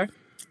trailer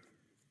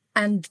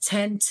and the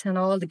tent and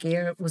all the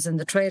gear was in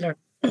the trailer.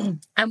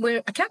 And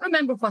I can't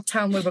remember what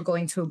town we were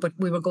going through, but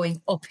we were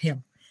going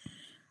uphill.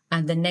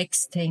 And the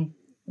next thing,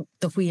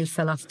 the wheel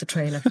fell off the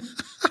trailer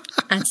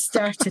and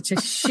started to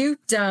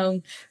shoot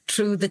down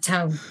through the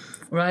town,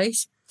 right?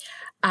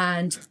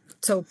 And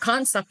so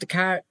Con stopped the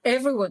car,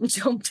 everyone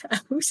jumped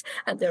out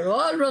and they're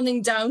all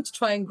running down to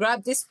try and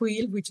grab this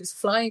wheel, which is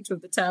flying through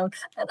the town.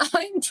 And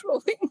I'm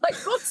throwing my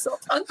guts up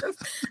on the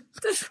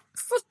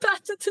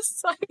footpath at the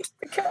side of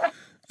the car.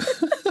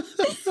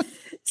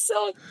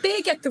 So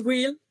they get the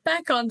wheel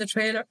back on the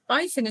trailer.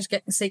 I finish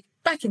getting sick,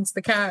 back into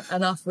the car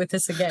and off with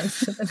us again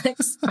for the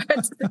next part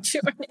of the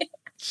journey.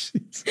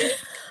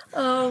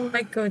 Oh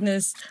my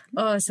goodness.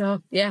 Oh,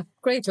 so yeah,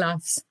 great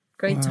laughs,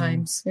 great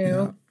times, you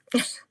know.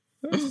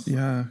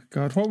 Yeah,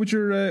 God, what would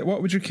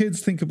your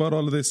kids think about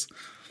all of this?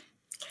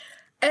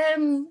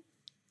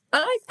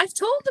 I've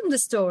told them the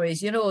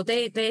stories. You know,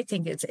 they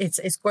think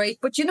it's great.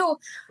 But you know,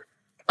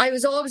 I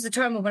was always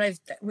determined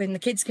when the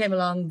kids came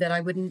along that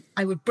I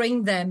would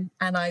bring them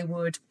and I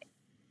would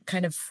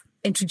kind of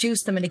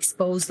introduce them and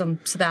expose them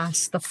to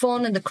that, the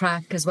fun and the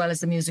crack as well as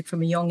the music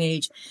from a young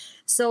age.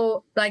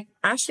 So, like,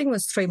 Aisling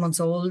was 3 months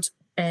old.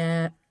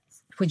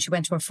 when she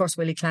went to her first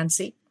Willie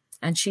Clancy,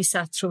 and she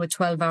sat through a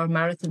 12-hour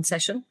marathon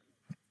session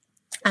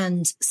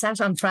and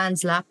sat on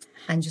Fran's lap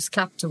and just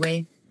clapped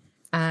away.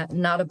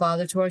 Not a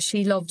bother to her.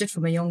 She loved it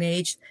from a young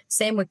age.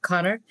 Same with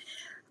Connor.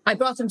 I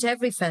brought them to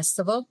every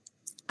festival,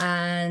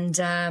 and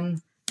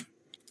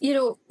you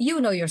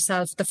know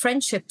yourself, the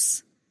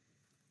friendships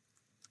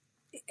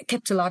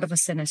kept a lot of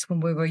us in it when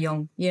we were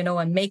young,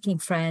 and making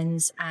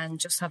friends and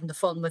just having the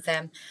fun with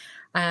them.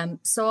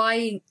 So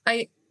I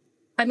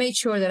made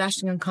sure that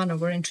Aisling and Connor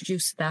were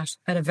introduced to that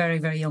at a very,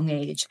 very young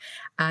age.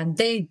 And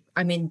they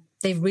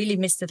really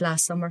missed it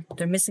last summer.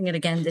 They're missing it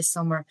again this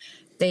summer.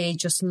 They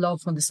just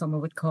loved when the summer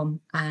would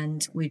come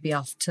and we'd be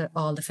off to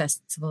all the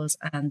festivals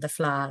and the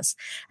flas.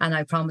 And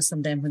I promised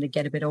them then when they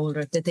get a bit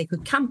older that they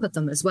could camp with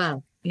them as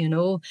well,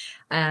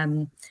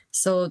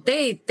 So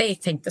they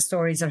think the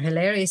stories are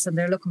hilarious, and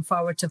they're looking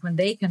forward to when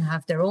they can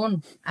have their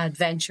own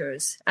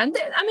adventures. And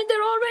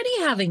they're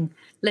already having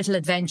little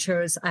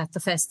adventures at the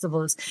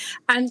festivals.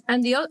 And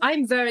I'm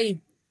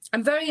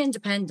very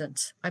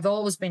independent. I've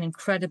always been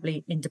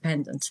incredibly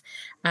independent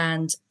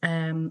and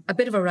a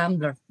bit of a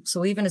rambler.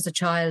 So even as a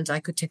child,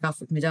 I could take off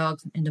with my dog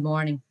in the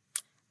morning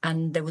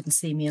and they wouldn't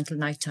see me until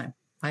nighttime.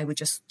 I would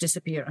just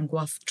disappear and go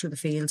off through the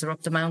fields or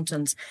up the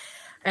mountains.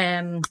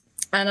 And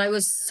I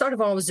was sort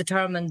of always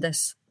determined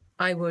that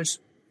I would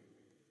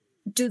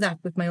do that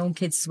with my own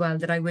kids as well,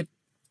 that I would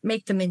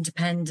make them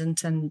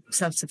independent and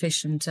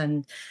self-sufficient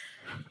and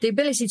the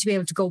ability to be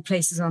able to go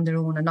places on their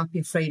own and not be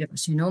afraid of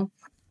it,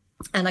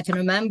 And I can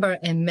remember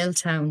in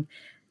Milltown,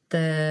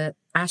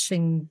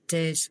 Aisling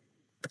did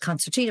the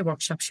concertina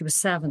workshop. She was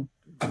 7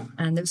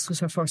 and this was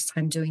her first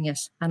time doing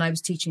it. And I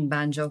was teaching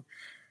banjo.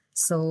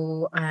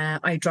 So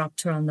I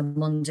dropped her on the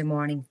Monday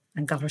morning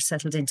and got her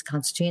settled into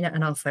concertina,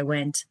 and off I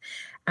went.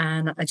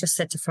 And I just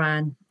said to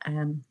Fran,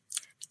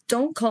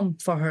 don't come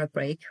for her at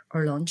break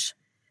or lunch.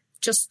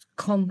 Just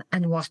come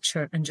and watch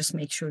her and just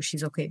make sure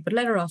she's okay. But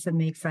let her off and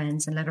make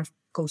friends and let her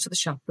go to the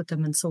shop with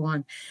them and so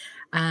on.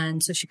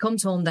 And so she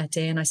comes home that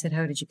day and I said,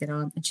 how did you get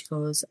on? And she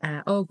goes,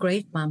 oh,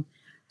 great, Mum.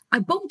 I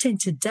bumped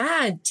into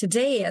Dad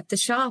today at the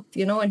shop,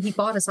 and he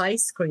bought us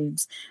ice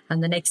creams.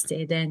 And the next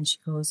day then she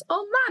goes,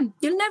 oh, Mum,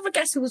 you'll never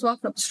guess who was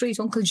walking up the street,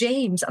 Uncle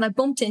James. And I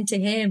bumped into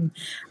him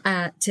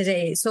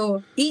today.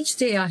 So each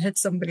day I had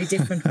somebody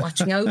different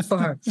watching out for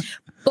her.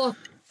 But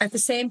at the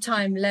same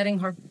time, letting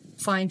her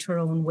find her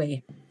own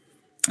way.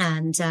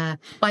 And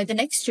by the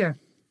next year,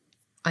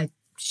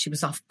 she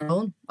was off her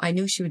own. I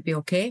knew she would be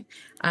okay.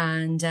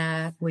 And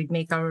we'd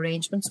make our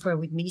arrangements where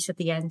we'd meet at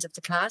the end of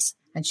the class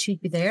and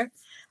she'd be there.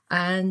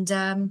 And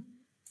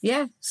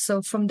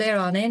so from there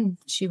on in,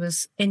 she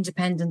was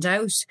independent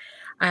out.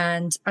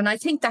 And I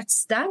think that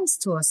stands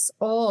to us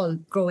all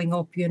growing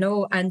up,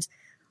 And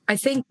I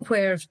think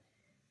where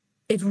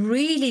it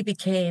really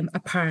became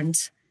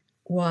apparent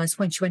was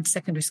when she went to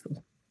secondary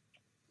school.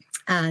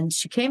 And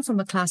she came from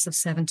a class of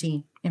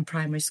 17 in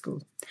primary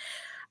school.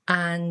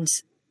 And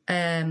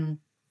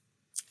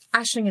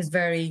Aisling is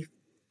very,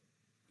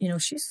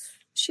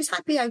 she's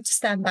happy out to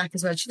stand back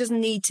as well. She doesn't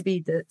need to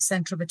be the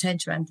centre of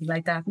attention or anything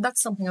like that. And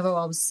that's something I've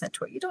always said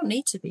to her. You don't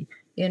need to be,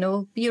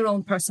 be your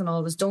own person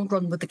always. Don't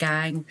run with the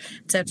gang,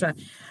 etc.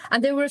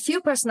 And there were a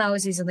few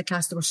personalities in the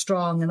class that were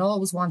strong and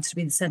always wanted to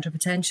be the centre of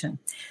attention.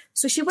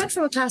 So she went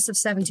from a class of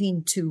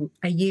 17 to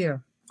a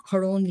year,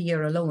 her own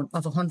year alone,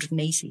 of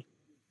 180.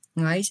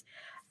 Right?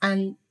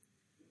 And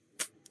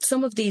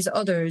some of these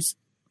others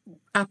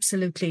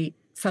absolutely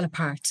fell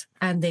apart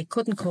and they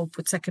couldn't cope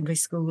with secondary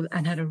school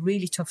and had a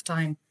really tough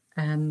time,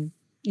 getting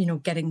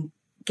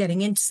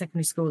into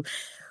secondary school.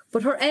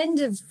 But her end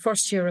of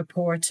first year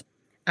report,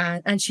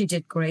 and she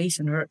did great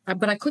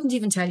but I couldn't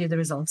even tell you the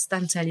results.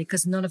 That'll tell you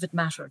because none of it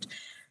mattered.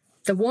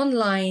 The one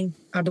line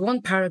or the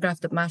one paragraph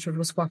that mattered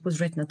was what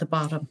was written at the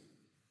bottom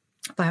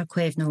by her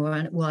Quavenor,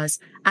 and it was,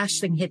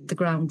 Aisling hit the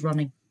ground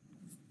running.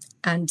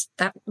 And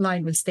that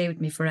line will stay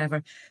with me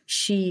forever.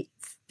 She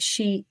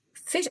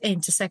fit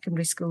into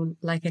secondary school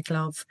like a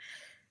glove.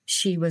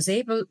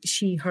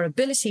 Her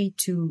ability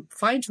to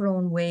find her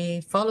own way,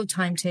 follow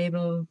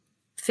timetable,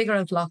 figure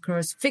out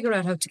lockers, figure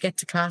out how to get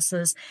to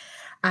classes,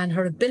 and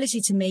her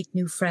ability to make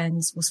new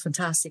friends was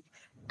fantastic.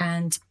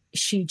 And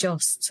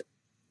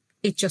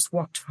it just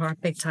worked for her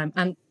big time.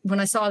 And when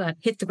I saw that,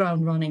 hit the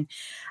ground running.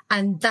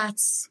 And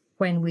that's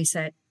when we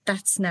said,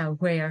 that's now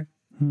where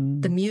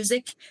the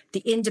music, the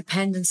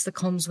independence that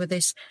comes with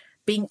it,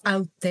 being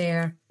out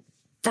there,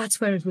 that's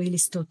where it really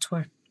stood to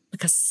her.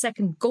 Because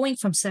going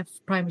from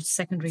primary to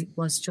secondary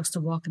was just a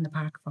walk in the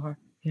park for her,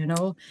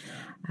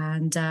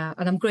 and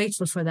I'm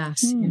grateful for that,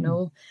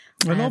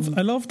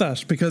 I love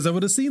that, because I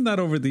would have seen that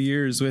over the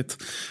years with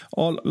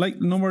all,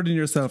 like, no more than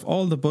yourself,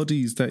 all the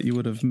buddies that you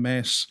would have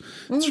met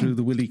through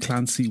the Willie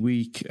Clancy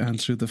week and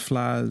through the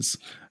flas.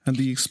 and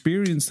the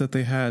experience that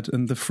they had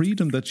and the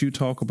freedom that you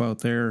talk about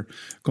there,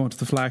 going to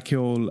the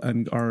Flackyole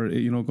and, or,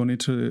 you know, going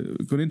into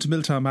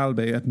Milltown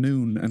Malbay at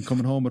noon and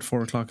coming home at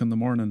 4:00 in the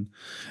morning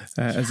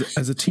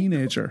as a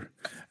teenager.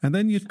 And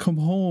then you'd come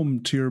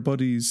home to your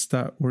buddies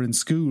that were in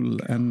school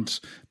and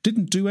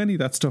didn't do any of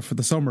that stuff for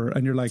the summer.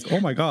 And you're like, oh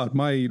my God,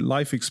 my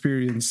life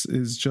experience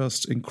is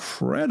just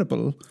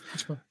incredible.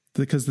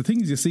 Because the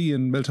things you see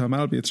in Milltown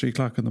Malbay at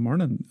 3:00 in the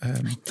morning.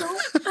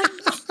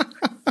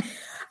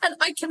 And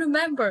I can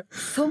remember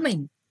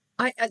thumbing,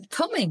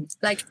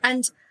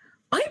 and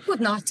I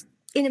would not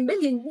in a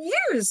million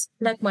years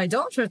let my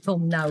daughter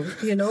thumb now,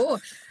 you know.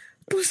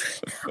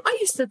 But I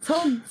used to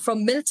thumb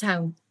from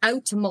Milltown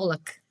out to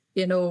Mullack.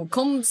 You know,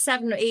 come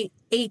 7 or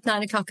 8,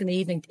 9 o'clock in the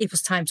evening, it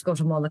was time to go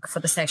to Mullack for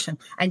the session.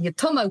 And you'd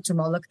thumb out to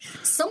Mullack,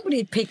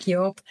 somebody'd pick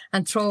you up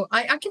and throw...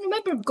 I can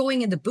remember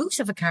going in the boot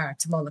of a car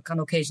to Mullack on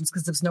occasions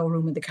because there was no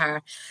room in the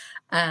car.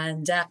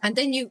 And then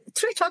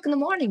 3:00 in the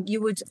morning,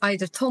 you would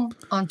either thumb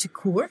onto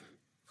Coor,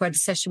 where the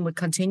session would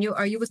continue,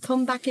 or you would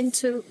thumb back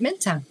into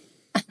Milltown.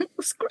 And it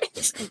was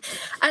great.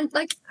 And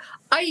like,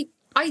 I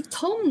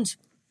thumbed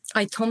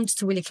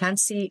to Willie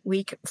Clancy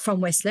Week from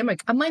West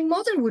Limerick, and my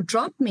mother would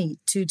drop me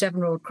to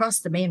Devon Road, cross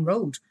the main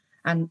road,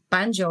 and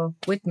banjo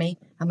with me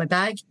and my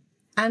bag,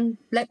 and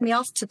let me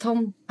off to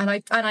thumb. And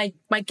I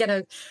might get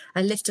a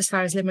lift as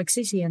far as Limerick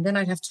City, and then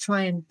I'd have to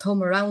try and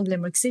thumb around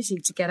Limerick City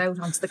to get out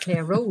onto the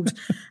Clare Road.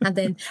 and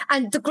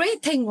the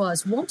great thing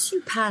was, once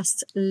you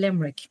passed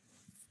Limerick,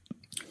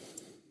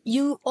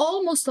 you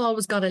almost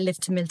always got a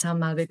lift to Milltown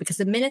Malbay, because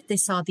the minute they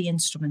saw the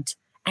instrument,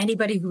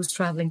 anybody who was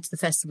travelling to the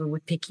festival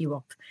would pick you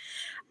up.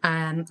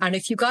 And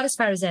if you got as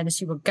far as Ennis,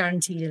 you were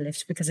guaranteed a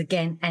lift, because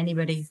again,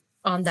 anybody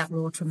on that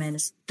road from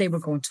Ennis, they were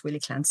going to Willie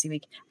Clancy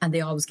Week, and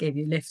they always gave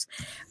you a lift.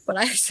 But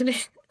actually,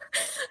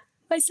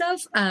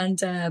 myself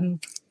and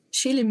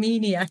Sheila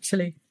Meany,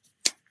 actually,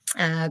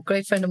 a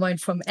great friend of mine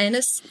from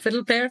Ennis,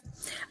 fiddle player,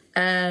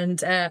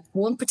 and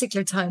one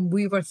particular time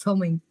we were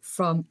thumbing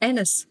from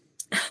Ennis,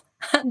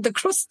 and the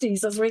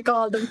Crusties, as we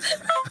call them.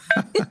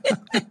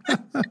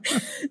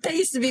 They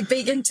used to be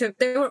big into,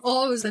 they were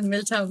always in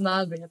Milltown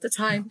Malbay at the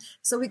time.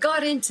 So we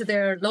got into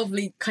their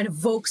lovely kind of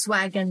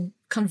Volkswagen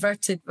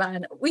converted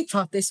van. We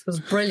thought this was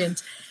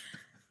brilliant.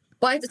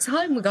 By the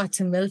time we got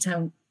to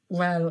Milltown,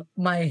 well,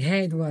 my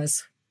head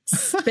was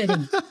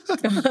spinning,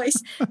 right?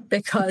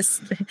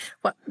 Because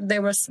they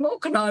were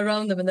smoking all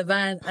around them in the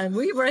van, and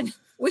we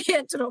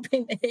ended up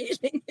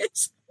inhaling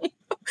it.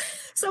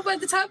 So by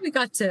the time we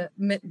got to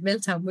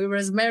Milltown, we were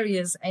as merry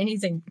as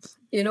anything,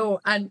 you know,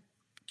 and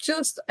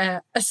just,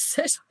 as I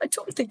said, I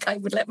don't think I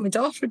would let my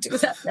daughter do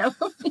that now.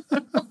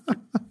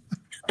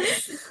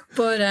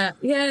 But,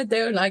 yeah,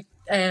 they were like,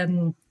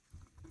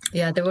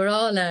 they were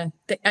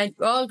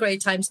all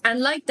great times. And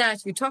like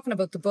that, you're talking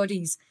about the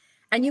buddies,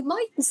 and you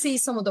mightn't see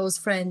some of those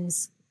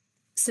friends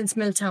since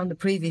Milltown the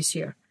previous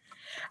year,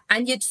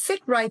 and you'd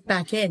fit right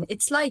back in.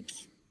 It's like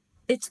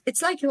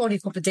only a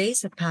couple of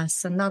days had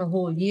passed and not a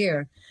whole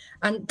year.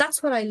 And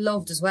that's what I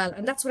loved as well.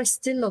 And that's what I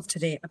still love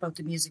today about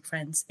the Music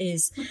Friends,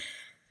 is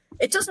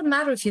it doesn't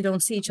matter if you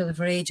don't see each other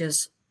for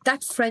ages.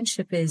 That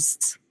friendship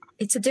it's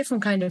a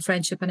different kind of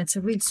friendship, and it's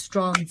a real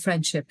strong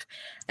friendship.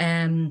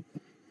 And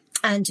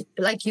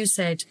like you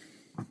said,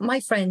 my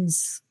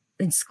friends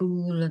in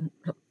school, and,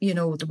 you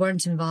know, they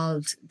weren't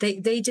involved.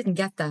 They didn't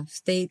get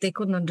that. They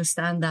couldn't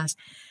understand that.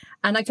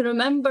 And I can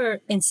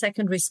remember in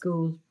secondary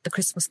school, the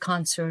Christmas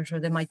concert,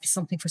 or there might be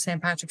something for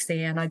St. Patrick's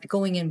Day, and I'd be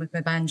going in with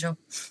my banjo.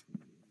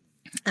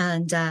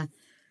 And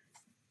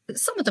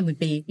some of them would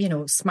be, you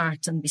know,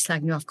 smart and be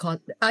slagging you off.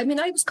 I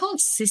was called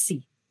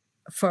Sissy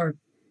for,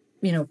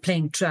 you know,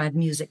 playing trad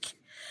music.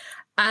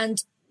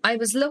 And I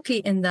was lucky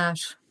in that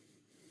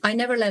I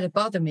never let it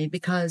bother me,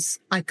 because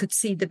I could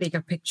see the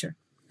bigger picture.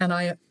 And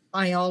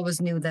I always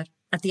knew that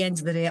at the end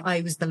of the day,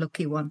 I was the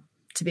lucky one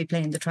to be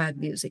playing the trad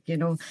music, you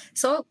know.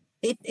 So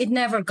it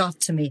never got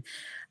to me.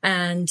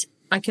 And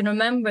I can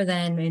remember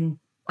then in,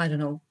 I don't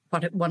know,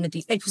 it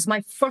was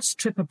my first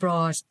trip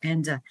abroad,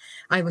 and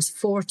I was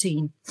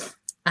 14,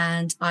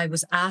 and I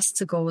was asked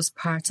to go as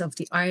part of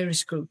the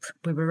Irish group.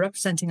 We were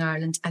representing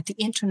Ireland at the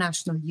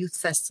International Youth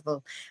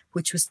Festival,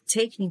 which was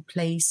taking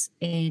place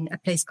in a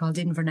place called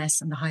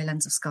Inverness in the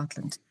Highlands of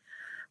Scotland.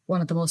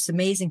 One of the most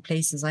amazing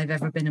places I've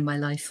ever been in my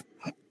life.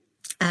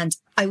 And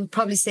I would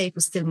probably say it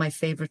was still my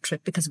favourite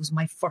trip, because it was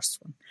my first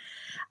one.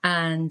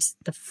 And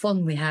the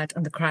fun we had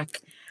and the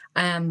crack.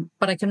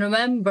 But I can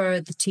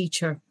remember the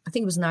teacher, I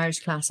think it was an Irish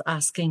class,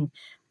 asking,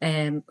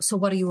 so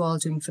what are you all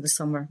doing for the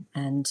summer?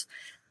 And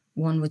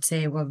one would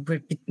say, well,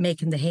 we're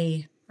making the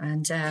hay,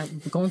 and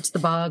we're going to the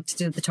bog to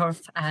do the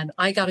turf. And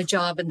I got a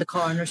job in the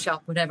corner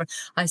shop, whatever.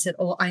 I said,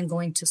 I'm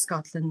going to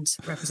Scotland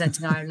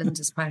representing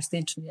Ireland as part of the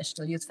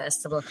International Youth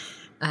Festival,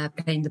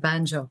 playing the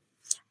banjo.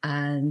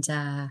 And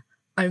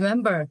I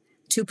remember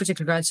two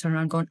particular girls turning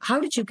around going, how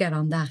did you get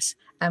on that?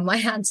 And my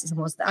answer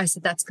was, I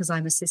said, that's because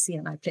I'm a sissy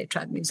and I play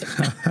trad music.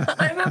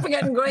 I remember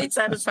getting great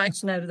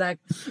satisfaction out of that.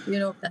 You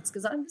know, that's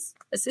because I'm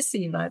a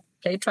sissy and I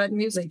play trad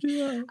music.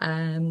 Yeah.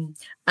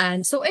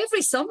 And so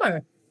every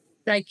summer,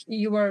 like,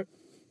 you were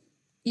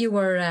you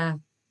were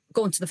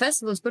going to the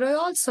festivals, but I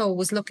also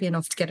was lucky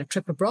enough to get a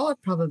trip abroad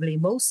probably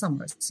most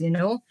summers,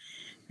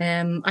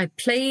 I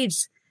played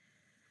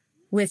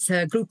with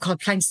a group called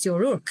Planks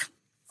O'Rourke,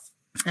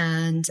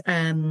 and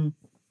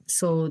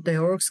so the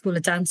O'Rourke School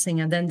of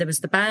Dancing, and then there was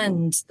the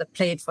band that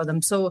played for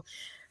them. So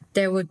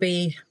there would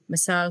be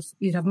myself,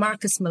 you'd have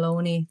Marcus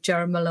Maloney,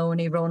 Ger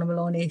Maloney, Rona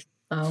Maloney,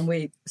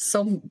 we'd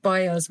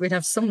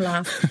have some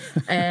laugh.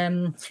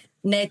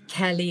 Ned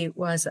Kelly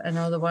was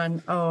another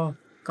one. Oh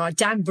God,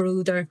 Dan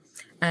Bruder,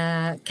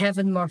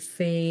 Kevin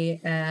Murphy,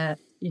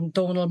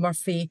 Donald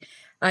Murphy,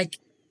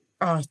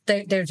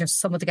 they're just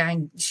some of the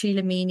gang.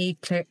 Sheila Meany,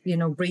 Claire,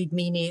 Breed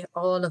Meany,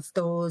 all of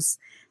those.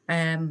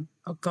 And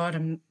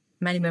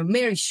many more.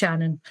 Mary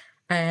Shannon.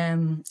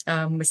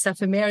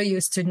 Myself and Mary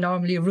used to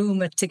normally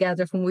room it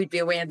together when we'd be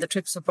away on the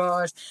trips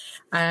abroad.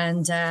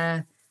 And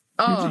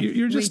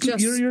you're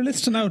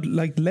listing out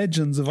like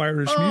legends of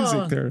Irish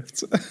music there.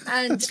 It's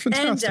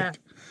fantastic. And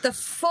the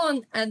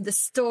fun and the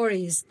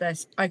stories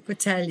that I could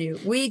tell you,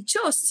 we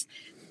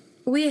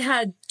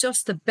had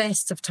just the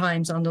best of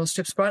times on those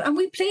trips abroad, and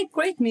we played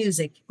great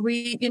music.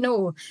 We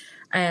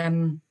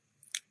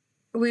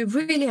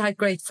really had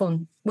great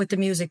fun with the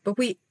music, but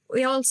we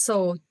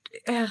also,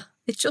 it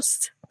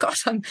just, God,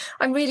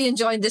 I'm really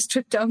enjoying this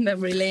trip down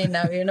memory lane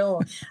now, we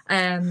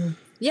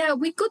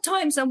had good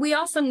times, and we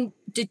often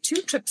did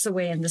 2 trips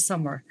away in the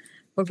summer,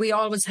 but we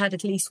always had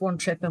at least one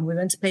trip, and we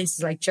went to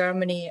places like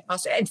Germany,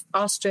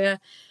 Austria,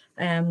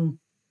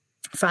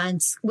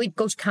 France. We'd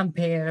go to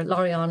Quimper,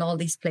 Lorient, all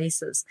these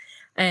places.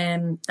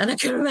 And I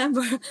can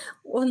remember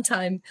one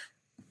time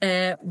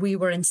we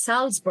were in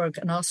Salzburg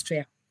in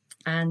Austria,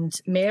 and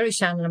Mary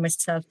Shannon and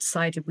myself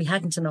decided we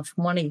hadn't enough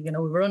money. We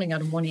were running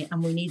out of money,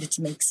 and we needed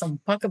to make some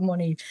pocket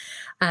money,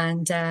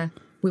 and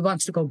we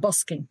wanted to go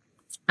busking.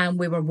 And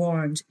we were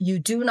warned, you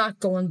do not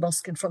go and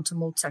busk in front of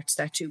Mozart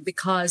statue,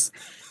 because,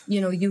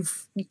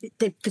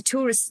 the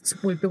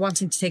tourists will be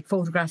wanting to take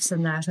photographs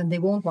in that, and they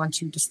won't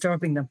want you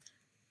disturbing them.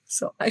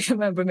 So I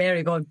remember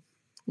Mary going,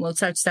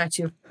 Mozart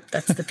statue,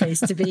 that's the place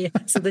to be.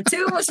 So the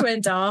 2 of us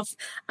went off,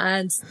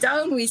 and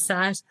down we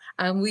sat,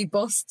 and we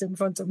busked in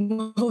front of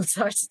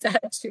Mozart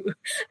statue,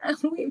 and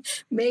we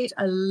made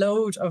a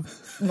load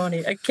of money,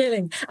 a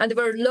killing. And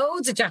there were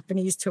loads of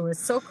Japanese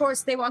tourists. So of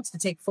course they wanted to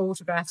take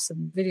photographs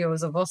and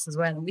videos of us as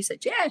well. And we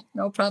said, yeah,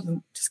 no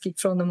problem. Just keep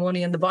throwing the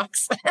money in the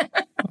box.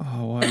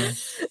 Oh, wow.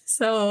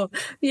 So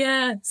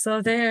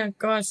there,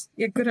 gosh,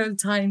 good old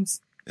times.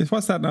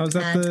 What's that now? Is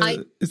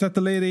that the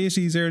late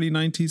 80s, early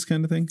 90s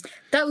kind of thing?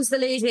 That was the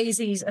late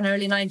 80s and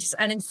early 90s.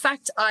 And in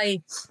fact,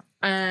 I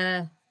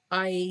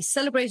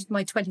celebrated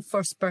my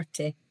 21st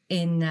birthday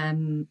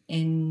in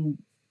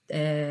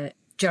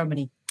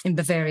Germany, in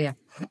Bavaria.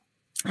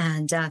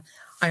 And I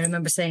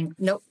remember saying,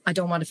 no, I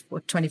don't want a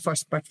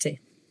 21st birthday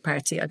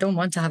party. I don't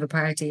want to have a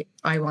party.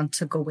 I want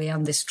to go away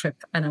on this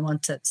trip, and I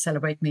want to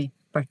celebrate my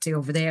birthday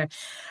over there.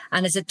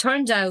 And as it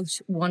turned out,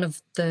 one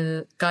of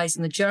the guys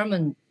in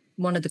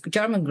one of the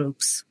German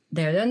groups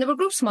there, and there were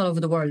groups from all over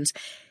the world,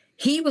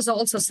 he was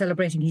also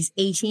celebrating his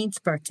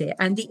 18th birthday.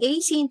 And the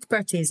 18th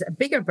birthday is a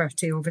bigger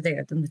birthday over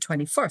there than the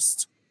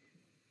 21st.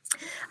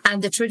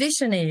 And the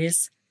tradition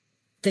is,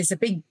 there's a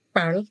big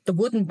barrel, the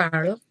wooden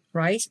barrel,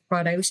 right,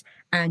 brought out,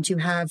 and you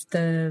have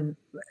the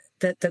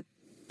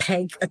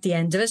peg at the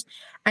end of it,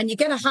 and you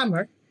get a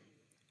hammer,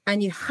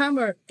 and you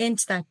hammer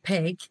into that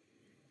peg,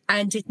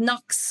 and it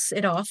knocks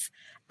it off,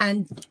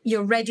 and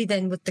you're ready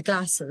then with the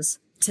glasses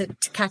to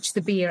catch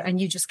the beer, and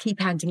you just keep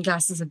handing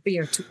glasses of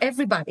beer to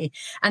everybody.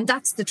 And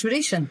that's the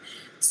tradition.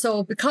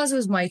 So because it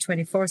was my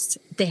 21st,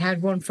 they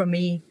had one for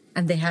me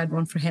and they had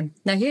one for him.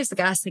 Now here's the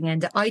gas thing,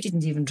 and I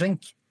didn't even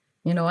drink.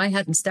 I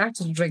hadn't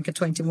started to drink at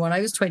 21.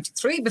 I was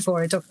 23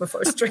 before I took my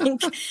first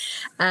drink.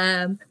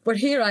 But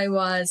here I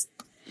was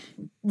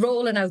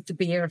rolling out the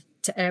beer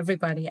to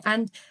everybody.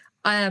 And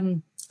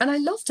I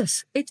loved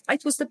it.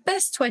 It was the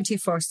best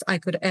 21st I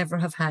could ever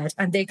have had.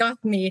 And they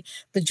got me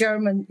the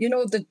German,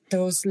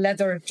 those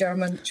leather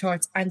German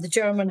shorts, and the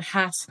German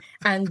hat,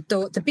 and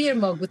the beer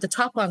mug with the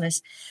top on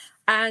it.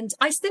 And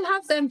I still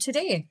have them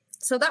today.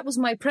 So that was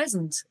my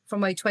present for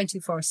my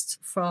 21st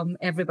from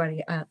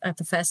everybody at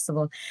the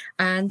festival.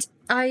 And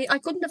I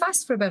couldn't have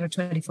asked for a better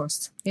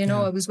 21st.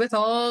 I was with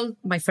all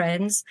my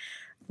friends.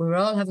 We were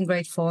all having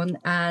great fun,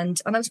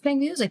 and I was playing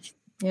music.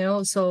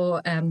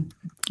 So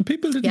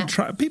people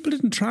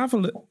didn't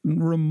travel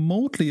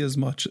remotely as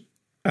much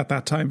at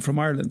that time from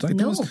Ireland.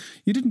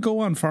 You didn't go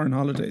on foreign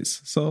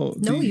holidays, so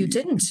you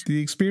didn't.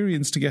 The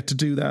experience to get to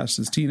do that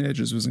as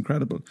teenagers was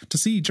incredible. To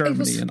see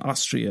Germany and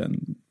Austria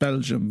and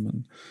Belgium,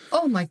 and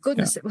oh my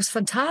goodness, It was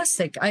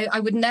fantastic. I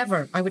would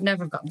never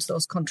have gotten to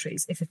those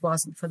countries if it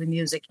wasn't for the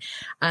music,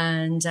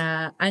 and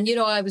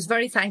I was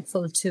very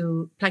thankful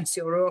to Planks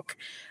O'Rourke,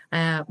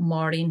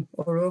 Maureen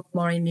O'Rourke,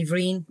 Maureen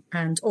Nivreen,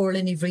 and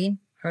Orla Nivreen,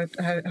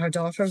 her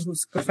daughter,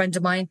 who's a good friend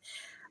of mine.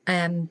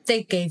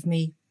 They gave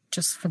me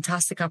just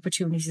fantastic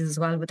opportunities as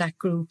well with that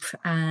group,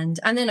 and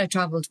then I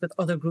travelled with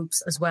other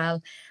groups as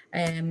well.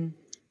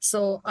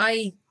 So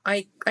I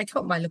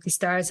count my lucky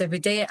stars every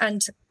day,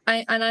 and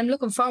I'm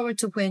looking forward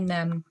to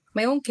when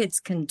My own kids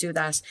can do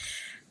that.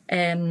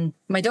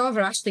 My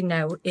daughter Aisling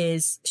now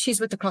she's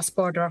with the Cross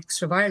Border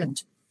Orchestra of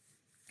Ireland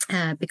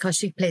because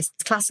she plays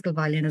classical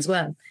violin as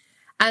well.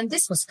 And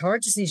this was her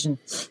decision.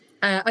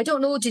 I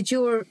don't know, did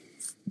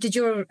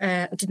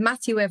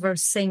Matthew ever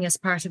sing as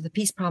part of the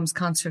Peace Proms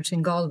concert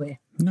in Galway?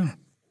 No.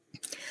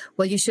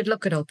 Well, you should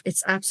look it up.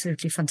 It's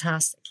absolutely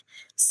fantastic.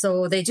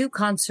 So they do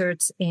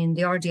concerts in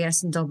the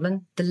RDS in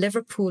Dublin, the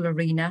Liverpool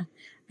Arena,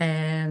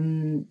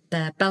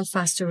 the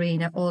Belfast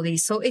Arena, all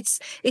these. So it's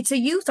a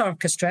youth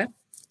orchestra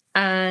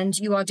and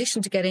you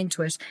audition to get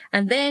into it.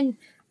 And then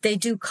they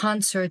do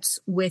concerts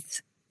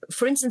with,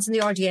 for instance, in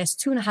the RDS,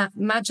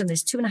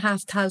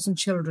 2,500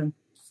 children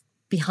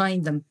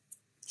behind them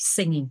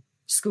singing,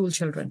 school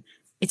children.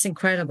 It's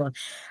incredible.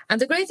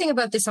 And the great thing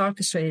about this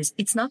orchestra is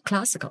it's not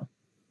classical,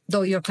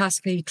 though you're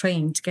classically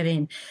trained to get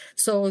in.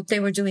 So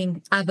they were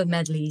doing ABBA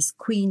medleys,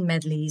 Queen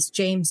medleys,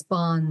 James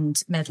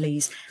Bond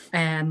medleys,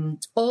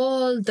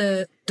 all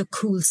the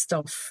cool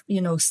stuff, you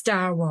know,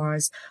 Star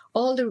Wars,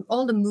 all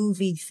the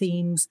movie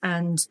themes,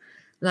 and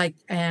like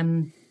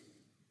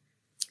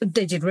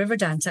they did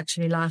Riverdance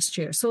actually last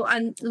year. So,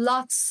 and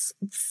lots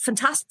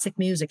fantastic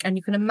music, and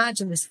you can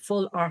imagine this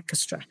full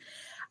orchestra.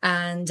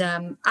 And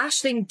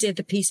Aisling did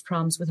the Peace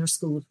Proms with her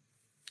school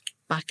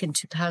back in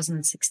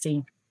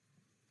 2016.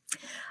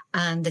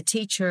 And the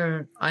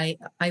teacher, I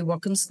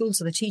work in school,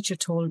 so the teacher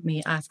told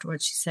me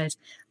afterwards, she said,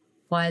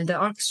 while the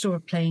orchestra were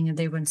playing and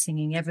they weren't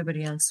singing,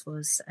 everybody else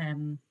was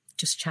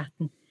just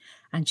chatting.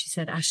 And she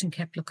said, Aisling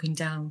kept looking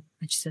down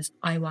and she says,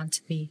 I want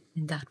to be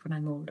in that when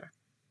I'm older.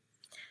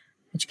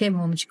 And she came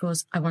home and she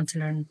goes, I want to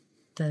learn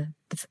the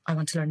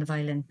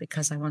violin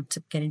because I want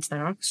to get into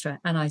that orchestra.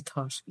 And I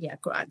thought, yeah,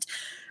 grand.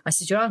 I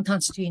said, you're on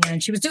concertina,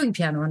 and she was doing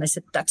piano. And I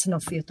said, that's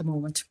enough for you at the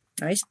moment,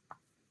 right?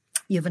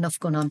 You have enough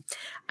going on.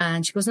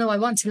 And she goes, no, I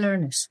want to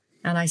learn it.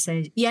 And I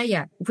said,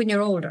 yeah, when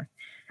you're older.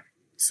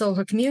 So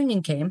her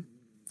communion came,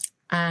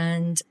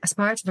 and as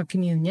part of her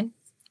communion,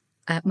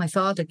 my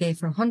father gave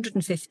her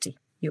 €150.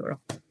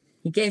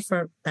 He gave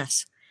her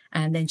that.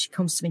 And then she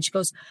comes to me and she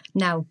goes,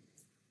 now,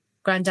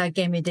 Granddad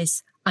gave me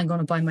this. I'm going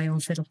to buy my own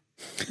fiddle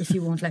if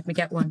you won't let me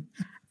get one.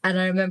 And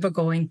I remember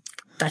going,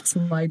 that's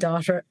my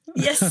daughter.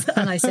 Yes.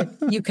 And I said,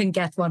 you can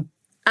get one.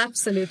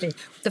 Absolutely.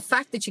 The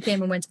fact that she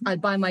came and went, I'll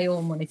buy my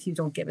own one if you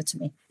don't give it to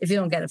me, if you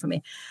don't get it for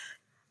me.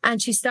 And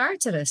she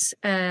started it.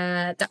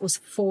 That was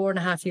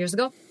 4.5 years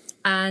ago.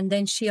 And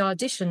then she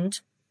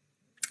auditioned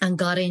and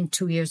got in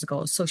 2 years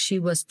ago. So she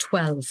was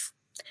 12.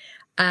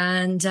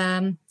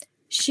 And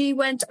she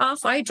went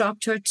off. I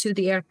dropped her to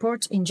the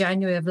airport in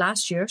January of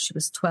last year. She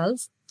was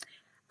 12.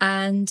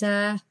 And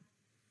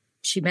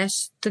she met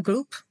the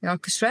group, the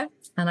orchestra,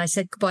 and I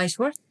said goodbye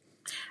to her.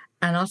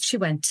 And off she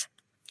went,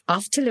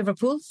 off to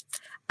Liverpool.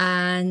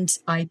 And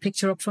I picked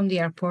her up from the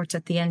airport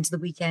at the end of the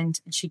weekend,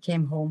 and she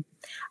came home,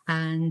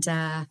 and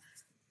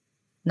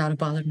not a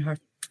bother in her.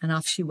 And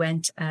off she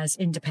went, as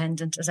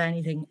independent as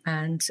anything.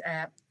 And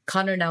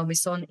Connor now, my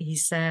son, he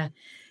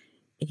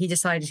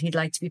decided he'd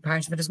like to be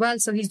part of it as well.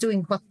 So he's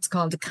doing what's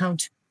called the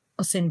Count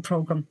Us In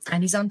program,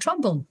 and he's on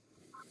trombone.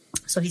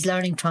 So he's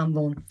learning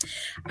trombone.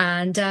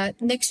 And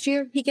next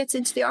year he gets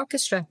into the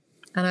orchestra,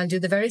 and I'll do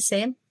the very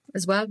same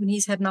as well. When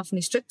he's heading off on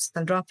his trips,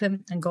 I'll drop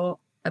him and go,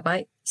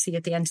 bye-bye, see you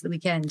at the end of the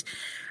weekend.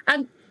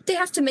 And they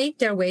have to make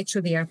their way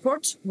through the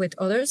airport with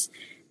others.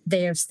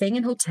 They're staying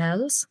in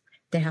hotels.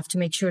 They have to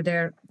make sure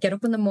get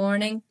up in the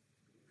morning,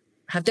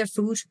 have their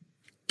food,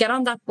 get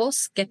on that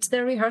bus, get to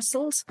their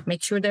rehearsals,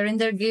 make sure they're in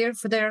their gear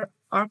for their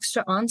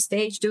orchestra on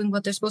stage doing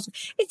what they're supposed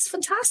to. It's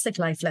fantastic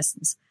life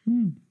lessons.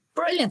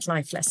 Brilliant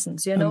life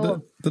lessons, you know.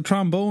 And the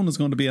trombone is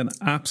going to be an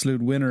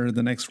absolute winner in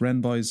the next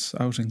Wren Boys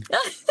outing.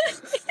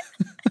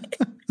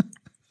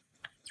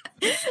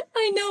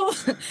 I know.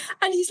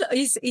 And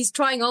he's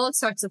trying all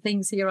sorts of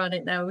things here on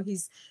it now.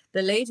 He's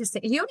the latest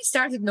thing. He only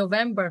started in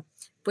November,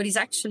 but he's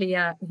actually,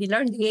 he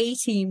learned the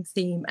A-team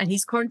theme, and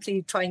he's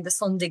currently trying the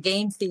Sunday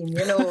game theme,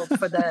 you know,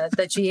 for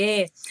the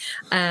GA.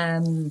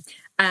 And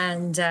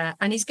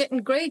he's getting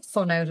great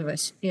fun out of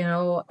it, you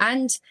know.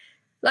 And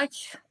like,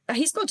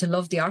 he's going to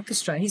love the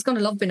orchestra. He's going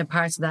to love being a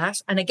part of that.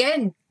 And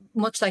again,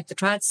 much like the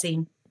trad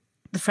scene,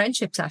 the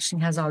friendships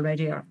Aisling has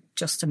already are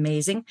just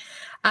amazing.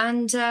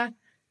 And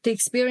the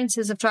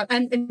experiences of trad.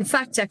 And in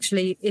fact,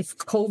 actually, if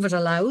COVID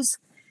allows,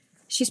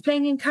 she's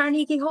playing in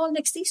Carnegie Hall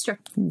next Easter.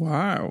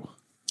 Wow.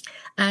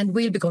 And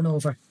we'll be going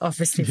over,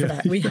 obviously, for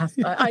that. We have.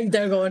 I'm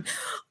there going,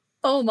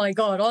 oh my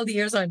God, all the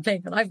years I'm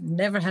playing, and I've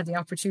never had the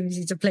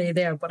opportunity to play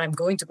there, but I'm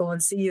going to go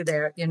and see you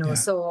there, you know. Yeah.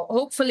 So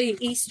hopefully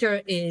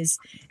Easter is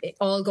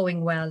all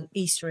going well.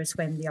 Easter is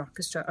when the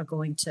orchestra are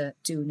going to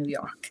do New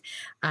York.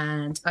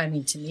 And I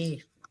mean, to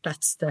me,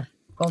 that's the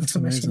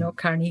ultimate, you know,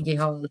 Carnegie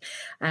Hall.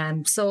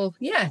 So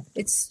yeah,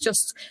 it's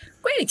just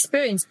great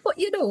experience. But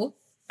you know,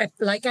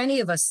 like any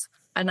of us,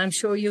 and I'm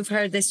sure you've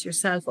heard this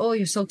yourself, oh,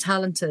 you're so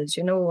talented,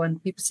 you know,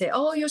 and people say,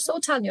 oh, you're so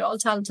talented, you're all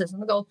talented.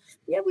 And I go,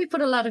 yeah, we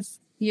put a lot of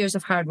years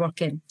of hard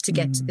work in to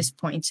get to this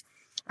point.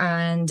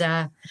 And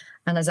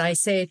as I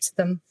say to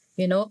them,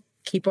 you know,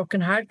 keep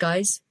working hard,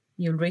 guys.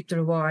 You'll reap the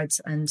rewards.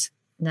 And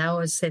now,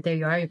 as I said, there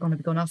you are. You're going to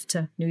be going off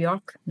to New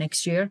York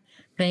next year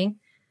playing.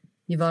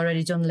 You've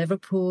already done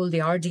Liverpool,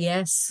 the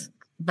RDS,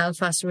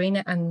 Belfast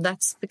Arena, and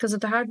that's because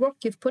of the hard work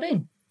you've put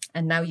in.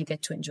 And now you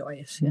get to enjoy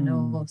it, you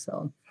know.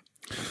 So,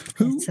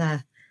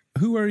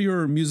 who are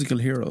your musical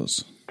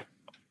heroes?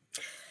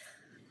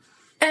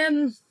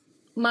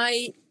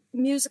 My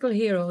musical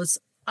heroes,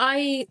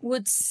 I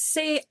would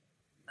say,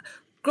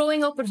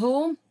 growing up at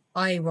home,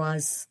 I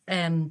was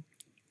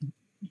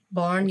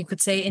born, you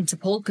could say, into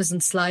polkas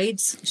and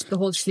slides, the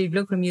whole Sliabh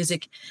Luachra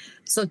music.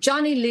 So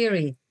Johnny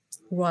Leary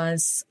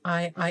was,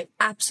 I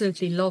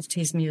absolutely loved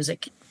his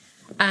music.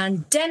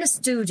 And Dennis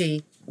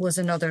Doody was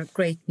another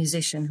great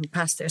musician who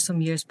passed there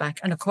some years back,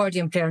 an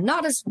accordion player,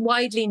 not as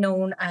widely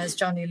known as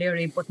Johnny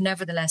Leary, but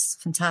nevertheless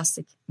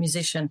fantastic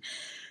musician.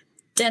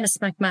 Dennis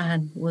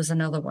McMahon was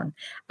another one.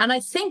 And I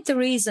think the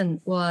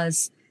reason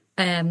was,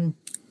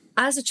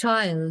 as a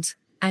child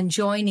and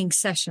joining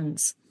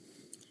sessions,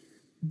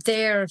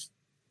 their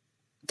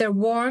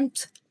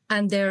warmth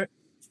and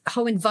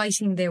how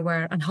inviting they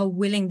were and how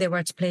willing they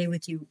were to play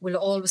with you will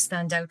always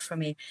stand out for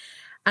me.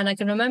 And I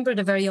can remember at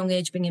a very young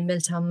age being in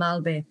Milltown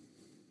Malbay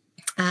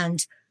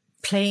and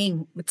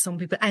playing with some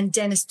people. And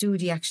Dennis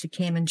Doody actually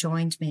came and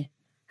joined me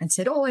and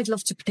said, "Oh, I'd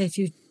love to play a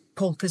few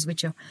polkas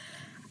with you."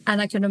 And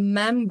I can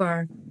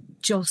remember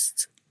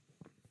just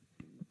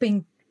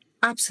being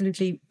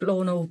absolutely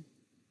blown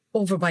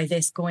over by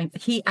this, going,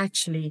 he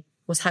actually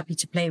was happy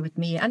to play with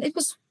me. And it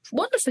was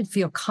wonderful for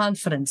your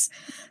confidence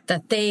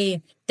that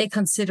they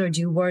considered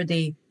you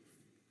worthy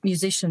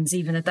musicians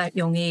even at that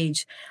young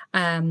age.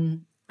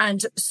 And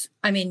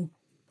I mean,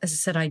 as I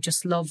said, I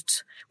just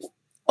loved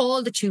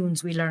all the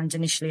tunes we learned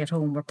initially at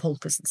home were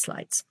polkas and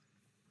slides.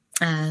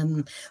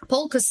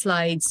 Polkas,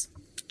 slides,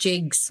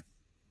 jigs,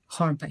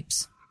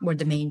 hornpipes were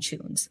the main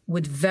tunes,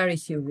 with very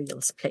few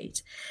reels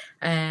played.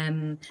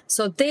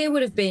 So they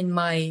would have been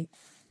my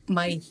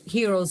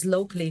heroes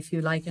locally, if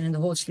you like, and in the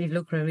whole Sliabh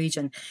Luachra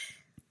region.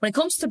 When it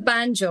comes to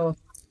banjo,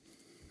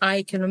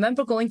 I can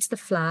remember going to the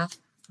Fleadh,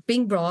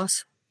 being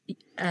brought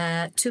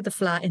to the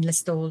Fleadh in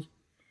Listowel.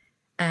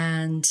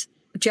 And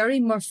Jerry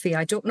Murphy,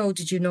 I don't know,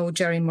 did you know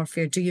Jerry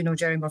Murphy or do you know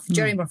Jerry Murphy?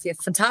 Jerry Murphy, a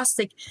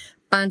fantastic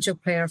banjo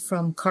player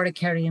from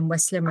Corrikerry in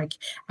West Limerick,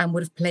 and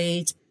would have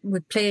played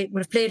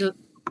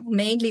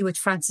mainly with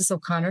Francis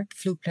O'Connor, the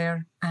flute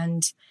player,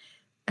 and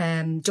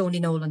Joni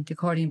Nolan, the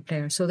accordion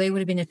player. So they would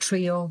have been a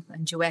trio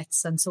and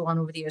duets and so on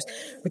over the years.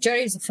 But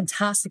Jerry is a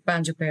fantastic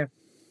banjo player.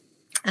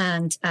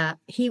 And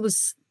he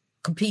was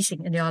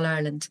competing in the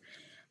All-Ireland.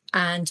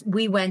 And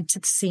we went to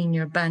the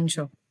senior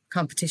banjo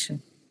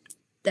competition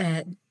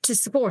to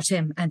support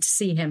him and to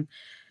see him.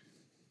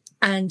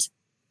 And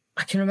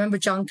I can remember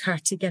John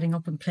Carty getting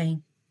up and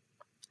playing.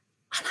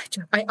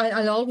 And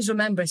I'll always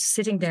remember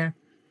sitting there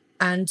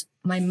and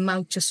my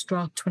mouth just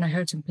dropped when I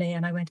heard him play.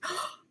 And I went,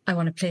 "Oh, I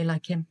want to play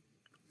like him.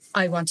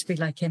 I want to be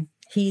like him.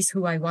 He's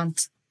who I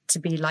want to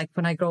be like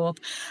when I grow up."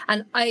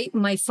 And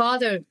my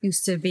father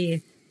used to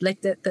be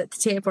like the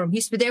taper. He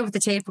used to be there with the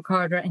tape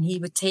recorder and he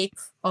would tape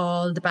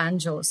all the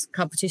banjos,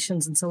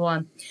 competitions and so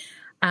on.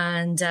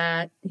 And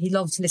he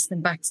loved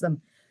listening back to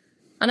them.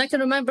 And I can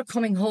remember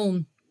coming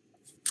home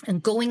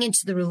and going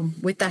into the room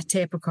with that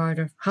tape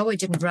recorder. How I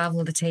didn't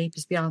ravel the tape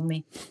is beyond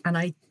me. And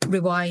I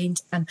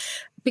rewind. And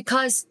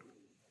because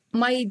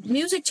my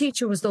music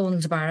teacher was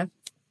Donald Barra,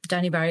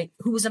 Danny Barry,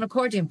 who was an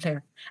accordion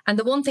player. And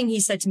the one thing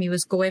he said to me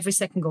was, "Go every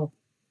second go.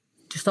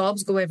 The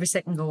throbs go every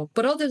second go."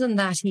 But other than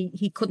that,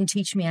 he couldn't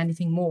teach me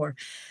anything more.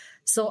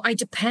 So I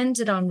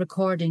depended on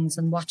recordings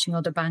and watching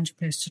other banjo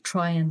players to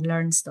try and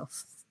learn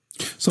stuff.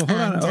 So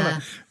hold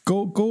on.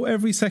 Go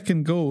every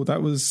second go.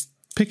 That was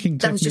picking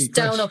technique. That was just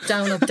down, up,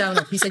 down, up, down,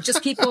 up. He said,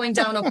 just keep going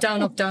down, up,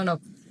 down, up, down,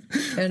 up.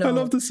 You know? I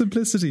love the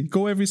simplicity.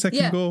 Go every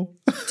second go.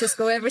 Just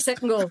go every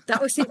second go.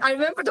 That was I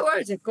remember the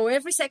words, go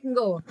every second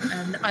go.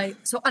 And I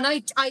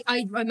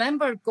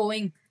remember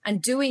going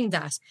and doing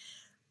that.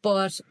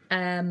 But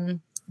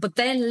then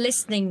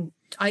listening,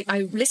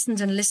 I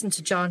listened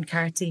to John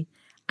Carty,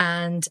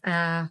 and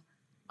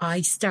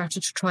I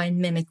started to try and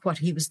mimic what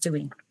he was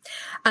doing.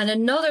 And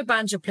another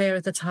banjo player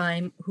at the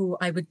time, who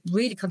I would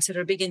really consider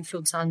a big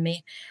influence on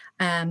me,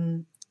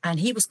 and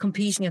he was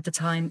competing at the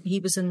time. He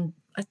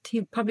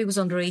probably was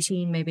under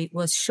 18, maybe,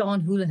 was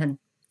Sean Houlihan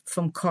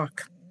from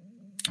Cork,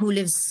 who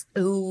has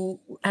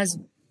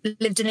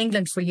lived in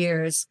England for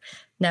years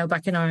now,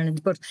 back in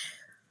Ireland. But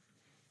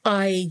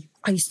I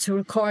used to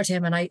record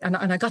him, and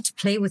I got to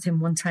play with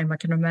him one time. I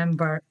can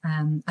remember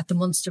at the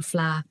Munster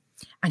Fleadh,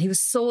 and he was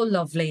so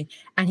lovely.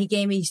 And he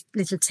gave me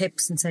little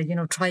tips and said,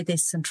 try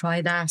this and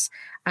try that.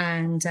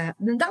 And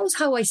that was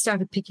how I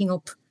started picking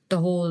up the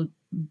whole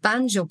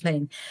banjo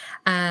playing.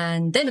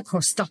 And then, of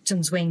course,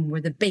 Stockton's Wing were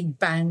the big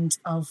band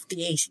of the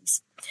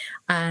 80s.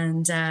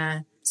 And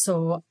I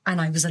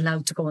was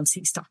allowed to go and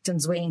see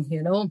Stockton's Wing,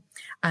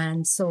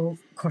 And so,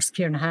 of course,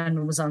 Kieran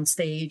Hanlon was on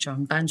stage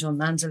on banjo and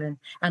mandolin,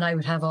 and I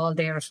would have all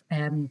their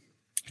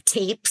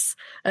tapes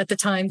at the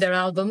time, their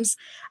albums,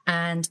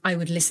 and I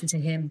would listen to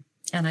him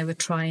and I would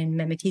try and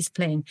mimic his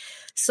playing.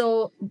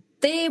 So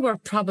they were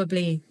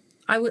probably,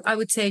 I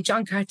would say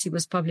John Carty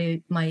was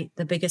probably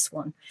the biggest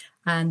one.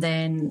 And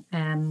then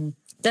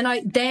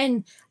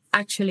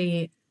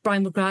actually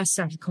Brian McGrath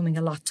started coming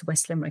a lot to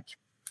West Limerick.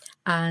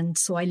 And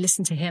so I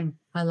listened to him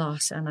a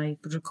lot, and I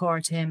would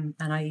record him,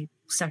 and I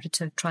started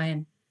to try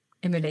and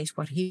emulate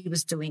what he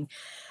was doing.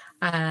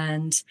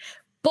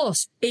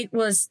 But it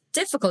was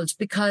difficult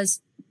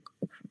because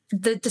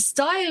the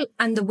style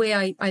and the way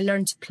I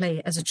learned to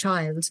play as a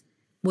child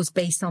was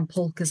based on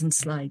polkas and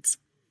slides.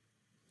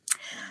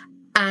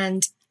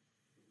 And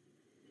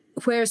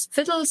whereas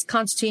fiddles,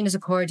 concertinas,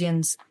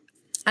 accordions,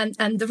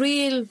 and the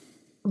real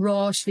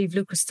raw Sliabh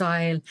Luachra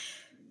style,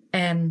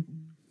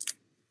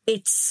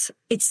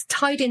 it's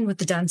tied in with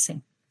the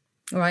dancing,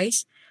 right?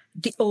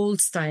 The old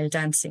style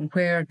dancing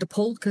where the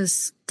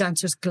polkas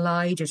dancers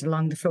glided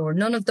along the floor.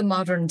 None of the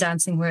modern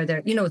dancing where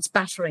it's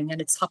battering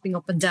and it's hopping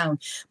up and down,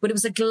 but it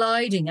was a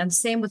gliding, and the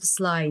same with the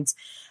slides.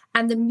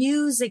 And the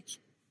music,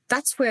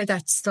 that's where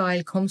that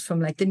style comes from.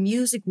 Like the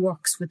music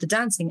works with the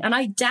dancing. And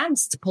I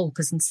danced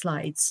polkas and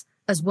slides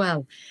as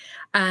well.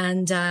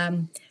 And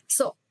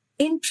so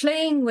in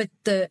playing with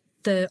the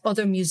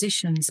other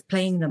musicians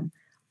playing them,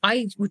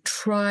 I would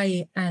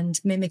try and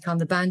mimic on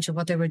the banjo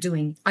what they were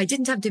doing. I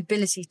didn't have the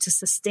ability to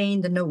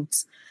sustain the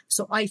notes,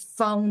 so I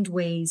found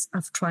ways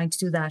of trying to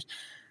do that.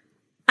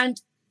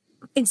 And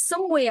in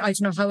some way, I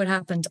don't know how it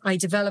happened, I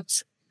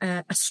developed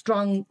a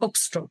strong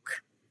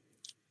upstroke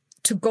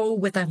to go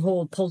with that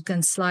whole polka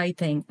and slide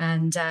thing.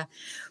 And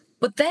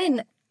but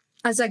then,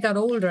 as I got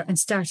older and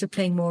started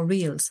playing more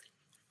reels,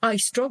 I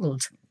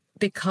struggled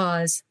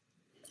because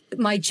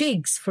my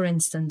jigs, for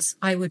instance,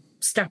 I would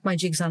start my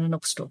jigs on an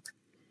upstroke.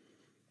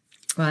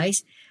 Right?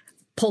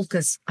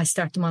 Polkas, I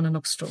start them on an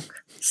upstroke.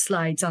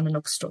 Slides on an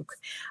upstroke.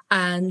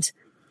 And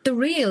the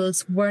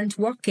reels weren't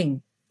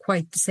working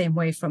quite the same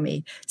way for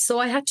me. So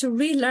I had to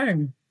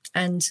relearn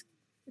and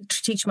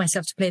to teach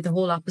myself to play the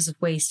whole opposite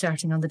way,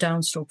 starting on the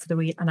downstroke for the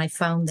reel. And I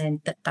found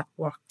then that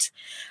worked.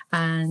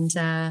 And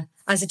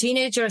as a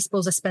teenager, I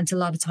suppose I spent a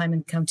lot of time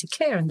in County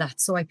Clare and that.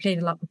 So I played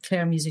a lot with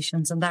Clare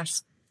musicians, and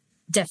that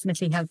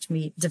definitely helped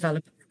me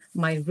develop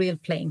my reel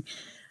playing.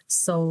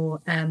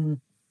 So,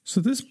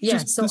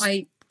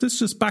 this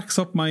just backs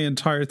up my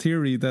entire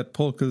theory that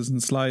polkas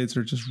and slides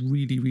are just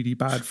really, really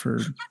bad for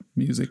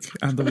music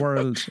and the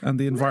world and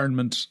the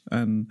environment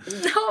and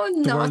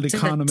the world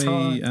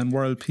economy and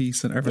world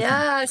peace and everything.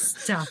 Yeah,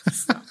 stop.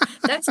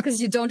 That's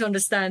because you don't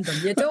understand them.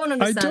 You don't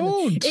understand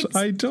them.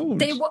 I don't.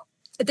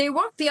 They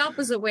work the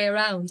opposite way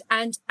around.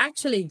 And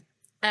actually,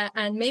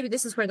 and maybe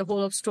this is where the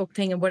whole upstroke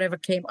thing and whatever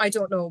came, I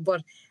don't know,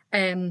 but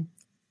in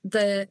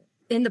the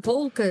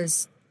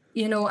polkas,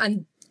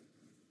 and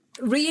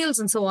reels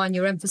and so on,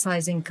 you're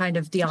emphasizing kind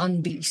of the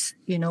on-beat,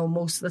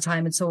 most of the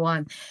time and so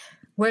on.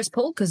 Whereas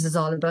polkas is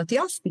all about the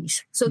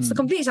off-beat. So it's the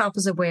complete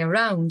opposite way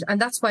around. And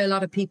that's why a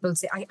lot of people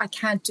say, I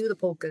can't do the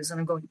polkas. And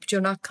I'm going, but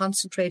you're not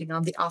concentrating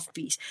on the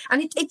off-beat.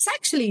 And it's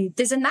actually,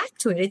 there's a knack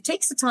to it. It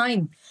takes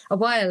a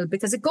while,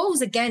 because it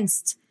goes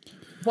against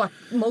what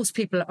most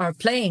people are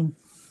playing.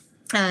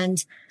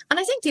 And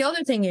I think the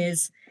other thing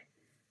is,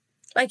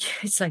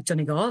 it's like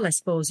Donegal, I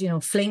suppose,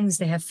 flings,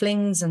 they have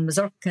flings and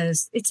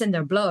mazurkas. It's in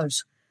their blood.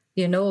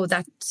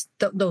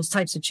 Those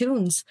types of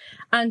tunes.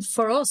 And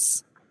for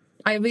us,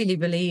 I really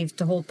believe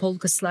the whole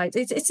polka slide,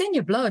 it's in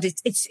your blood,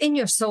 it's in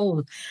your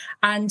soul.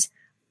 And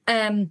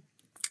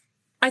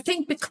I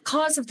think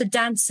because of the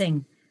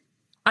dancing,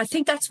 I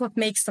think that's what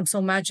makes them so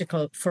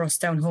magical for us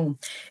down home.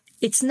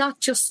 It's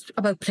not just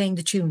about playing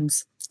the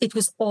tunes. It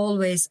was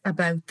always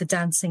about the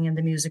dancing and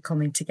the music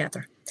coming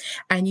together.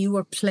 And you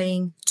were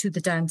playing to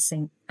the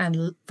dancing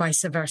and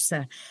vice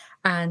versa.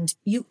 And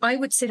I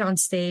would sit on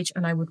stage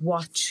and I would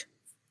watch,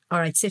 or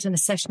I'd sit in a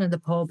session in the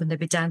pub and they'd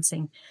be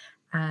dancing,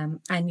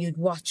 and you'd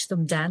watch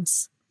them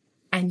dance,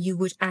 and you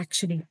would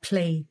actually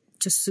play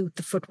to suit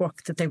the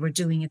footwork that they were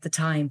doing at the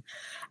time.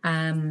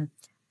 And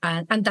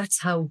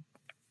that's how,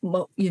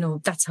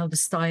 that's how the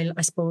style,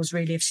 I suppose,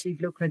 really of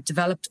Sliabh Luachra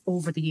developed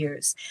over the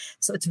years.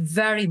 So it's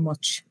very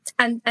much,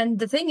 and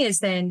the thing is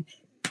then,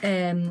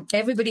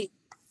 everybody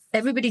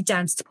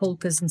danced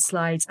polkas and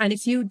slides. And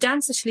if you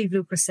dance a Sliabh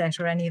Luachra set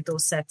or any of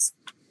those sets,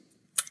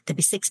 there'd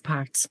be 6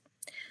 parts.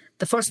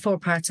 The first 4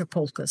 parts are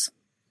polkas,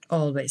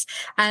 always.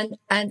 And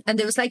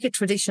there was like a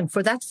tradition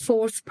for that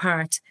 4th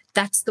part.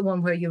 That's the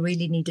one where you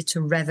really needed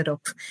to rev it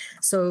up.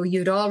 So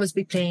you'd always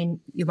be playing,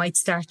 you might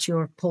start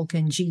your polka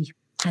in G,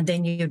 and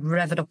then you'd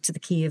rev it up to the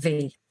key of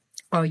A,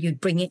 or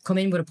you'd come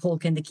in with a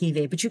polka in the key of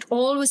A, but you'd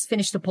always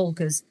finish the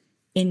polkas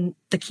in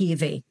the key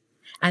of A.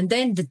 And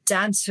then the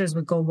dancers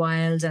would go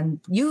wild and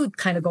you'd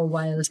kind of go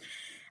wild.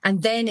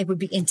 And then it would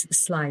be into the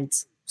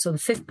slides. So the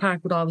 5th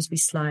part would always be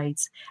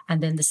slides,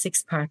 and then the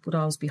 6th part would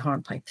always be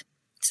hornpipe.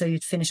 So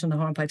you'd finish on the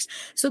hornpipes.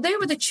 So they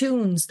were the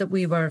tunes that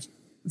we were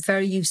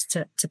very used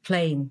to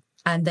playing.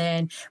 And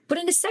then, but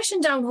in a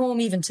session down home,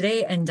 even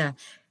today, and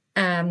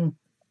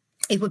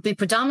it would be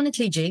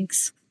predominantly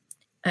jigs,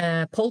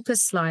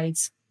 polkas,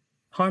 slides,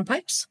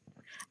 hornpipes,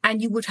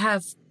 and you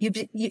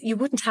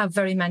wouldn't have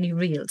very many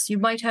reels. You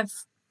might have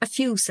a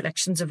few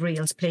selections of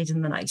reels played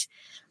in the night,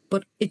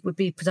 but it would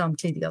be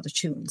predominantly the other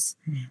tunes.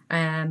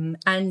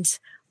 And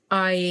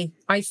I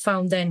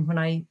found then when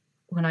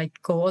I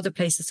go other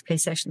places to play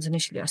sessions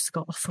initially, I used to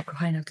go, oh, for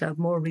crying out loud,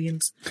 more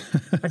reels.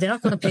 Are they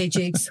not going to play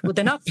jigs? Would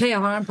they not play a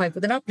hornpipe?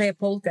 Would they not play a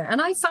polka?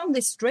 And I found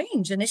this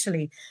strange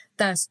initially,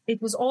 that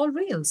it was all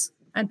reels.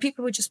 And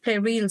people would just play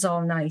reels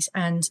all night.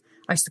 And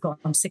I used to go,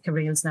 I'm sick of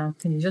reels now.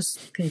 Can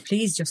you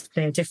please just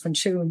play a different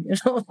tune, you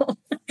know?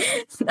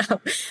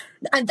 Now,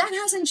 and that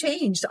hasn't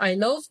changed. I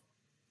love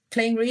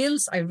playing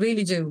reels. I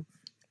really do.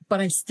 But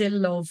I still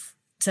love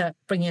to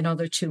bring in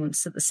other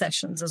tunes to the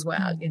sessions as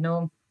well, you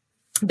know,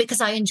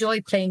 because I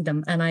enjoy playing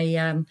them. And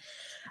I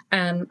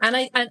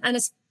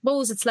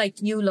suppose it's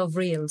like you love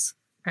reels.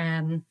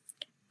 And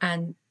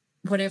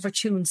whatever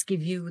tunes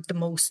give you the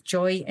most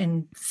joy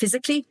in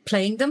physically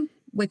playing them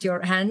with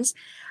your hands,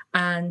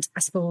 and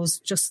I suppose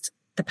just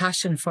the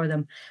passion for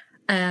them.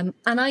 And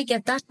I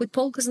get that with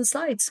polkas and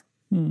slides,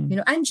 you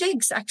know, and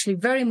jigs, actually,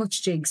 very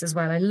much jigs as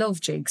well. I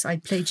love jigs. I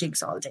play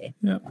jigs all day.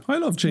 Yeah, I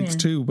love jigs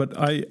too, but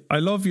I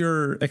love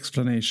your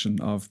explanation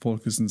of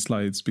polkas and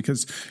slides,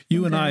 because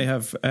you and I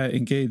have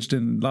engaged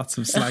in lots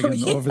of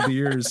slagging over the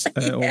years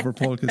over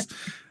polkas.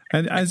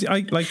 And as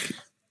I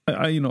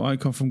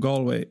come from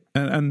Galway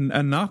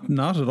and not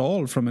at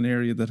all from an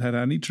area that had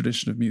any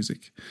tradition of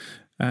music.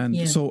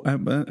 And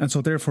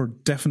so therefore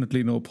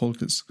definitely no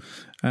polkas.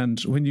 And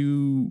when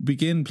you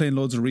begin playing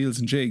loads of reels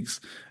and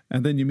jigs,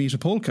 and then you meet a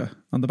polka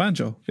on the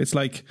banjo, it's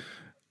like,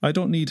 I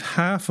don't need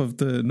half of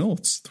the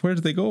notes. Where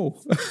do they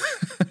go?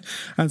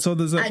 And so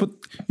but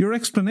your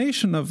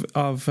explanation of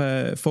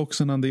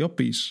focusing on the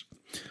upbeat.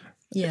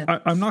 Yeah,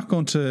 I'm not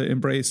going to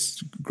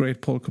embrace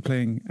great polka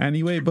playing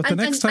anyway, but the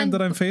next time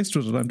that I'm faced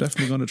with it, I'm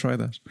definitely going to try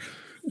that.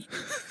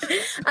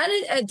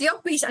 And the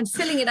upbeat and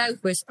filling it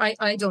out with,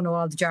 I don't know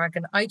all the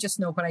jargon. I just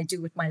know what I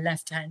do with my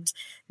left hand.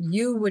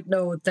 You would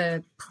know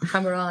the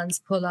hammer-ons,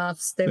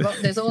 pull-offs.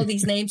 There's all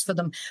these names for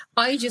them.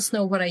 I just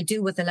know what I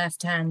do with the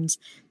left hand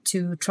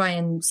to try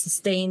and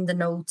sustain the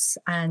notes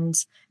and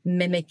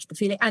mimic the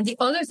feeling. And the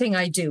other thing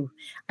I do,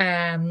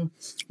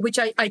 which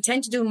I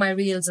tend to do in my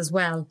reels as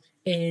well,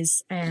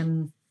 is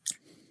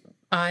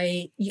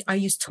I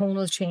use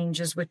tonal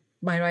changes with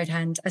my right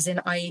hand, as in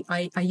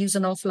I use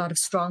an awful lot of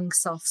strong,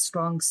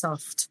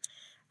 soft,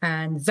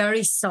 and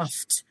very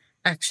soft,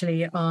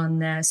 actually,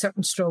 on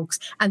certain strokes.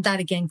 And that,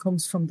 again,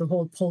 comes from the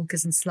whole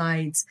polkas and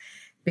slides,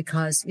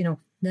 because, you know,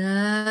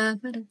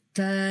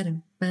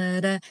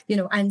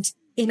 and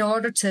in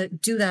order to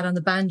do that on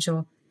the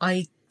banjo,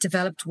 I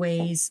developed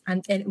ways,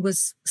 and it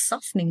was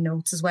softening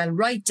notes as well,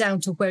 right down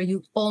to where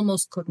you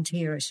almost couldn't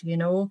hear it, you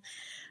know.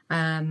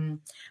 And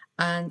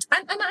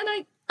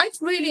I've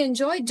really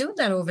enjoyed doing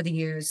that over the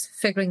years,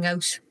 figuring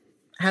out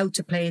how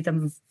to play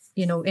them,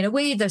 you know, in a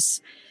way that's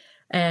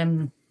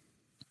kind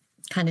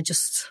of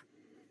just,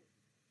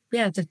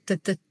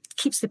 that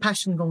keeps the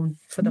passion going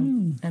for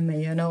them.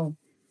 You know.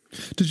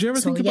 Did you ever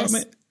think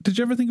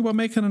about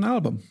making an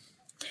album?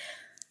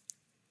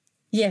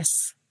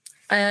 Yes,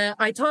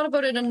 I thought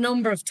about it a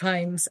number of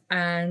times,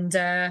 and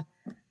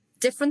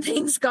different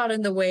things got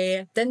in the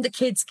way. Then the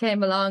kids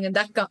came along, and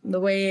that got in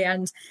the way,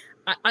 and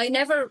I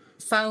never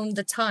found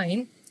the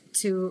time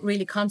to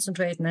really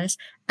concentrate on it.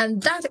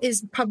 And that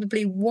is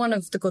probably one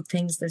of the good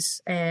things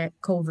that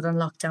COVID and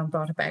lockdown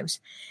brought about,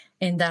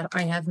 in that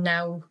I have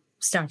now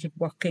started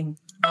working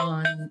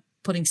on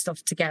putting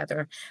stuff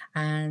together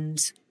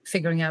and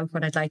figuring out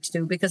what I'd like to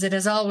do, because it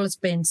has always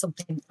been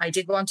something I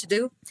did want to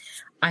do.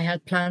 I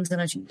had plans on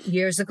it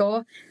years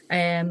ago.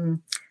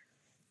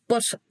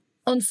 But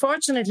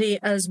unfortunately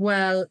as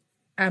well,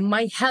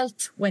 my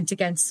health went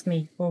against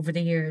me over the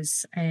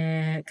years,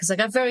 because I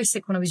got very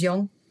sick when I was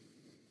young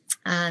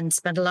and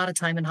spent a lot of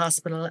time in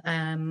hospital.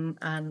 And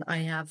I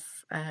have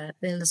an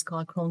illness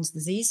called Crohn's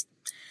disease.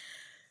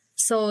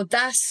 So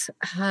that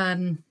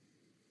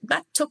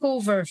took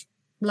over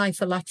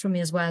life a lot for me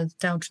as well,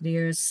 down through the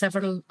years.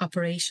 Several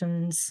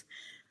operations,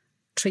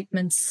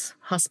 treatments,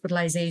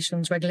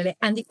 hospitalizations regularly.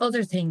 And the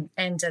other thing,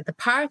 and the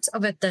part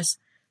of it that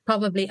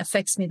probably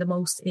affects me the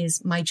most,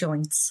 is my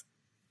joints.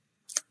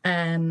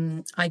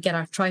 I get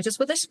arthritis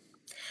with it.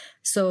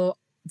 So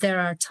there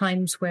are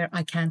times where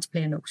I can't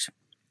play a note,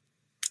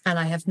 and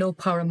I have no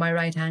power in my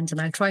right hand, and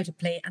I try to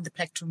play and the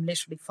plectrum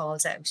literally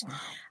falls out. Wow.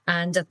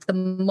 And at the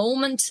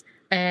moment,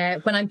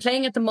 when I'm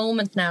playing at the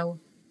moment now,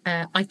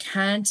 I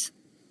can't.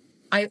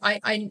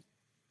 I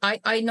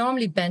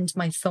normally bend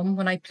my thumb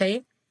when I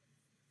play,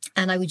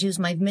 and I would use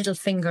my middle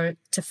finger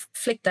to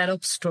flick that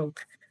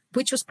upstroke,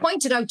 which was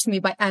pointed out to me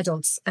by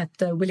adults at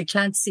the Willie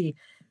Clancy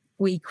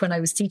week when I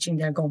was teaching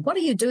there, going, what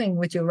are you doing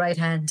with your right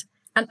hand?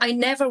 And I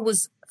never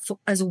was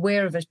as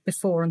aware of it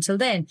before until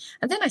then.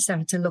 And then I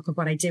started to look at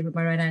what I did with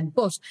my right hand.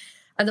 But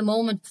at the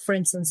moment, for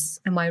instance,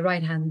 in my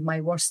right hand,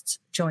 my worst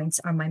joints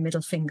are my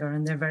middle finger,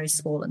 and they're very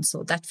swollen.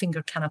 So that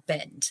finger cannot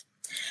bend.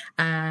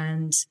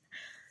 And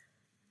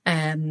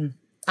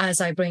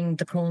as I bring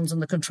the Crohn's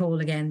under control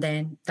again,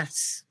 then that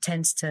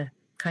tends to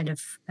kind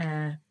of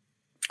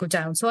go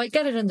down. So I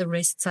get it in the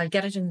wrists, I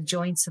get it in the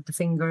joints of the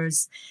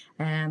fingers.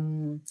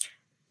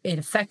 It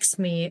affects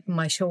me,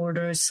 my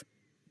shoulders.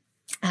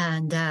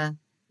 And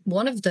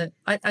one of the,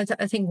 I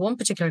think one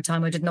particular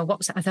time I didn't know what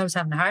was, I thought I was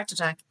having a heart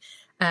attack.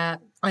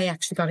 I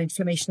actually got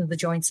inflammation of the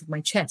joints of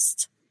my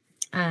chest.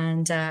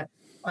 And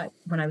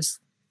when I was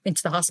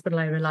into the hospital,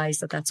 I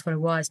realised that that's what it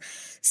was.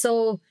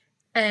 So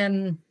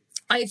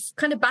I've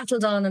kind of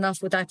battled on and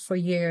off with that for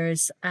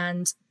years.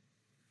 And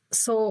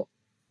so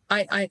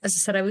I as I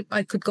said,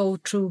 I could go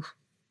through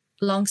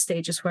long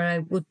stages where I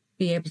wouldn't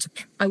be able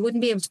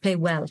to play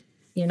well.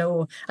 You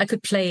know, I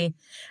could play.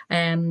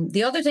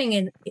 The other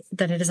thing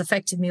that it has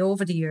affected me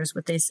over the years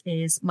with this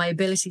is my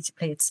ability to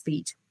play at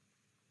speed.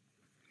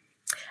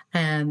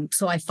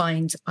 So I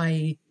find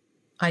I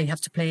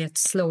have to play at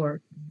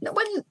slower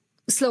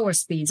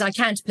speeds. I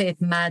can't play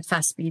at mad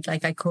fast speed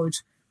like I could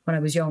when I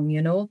was young,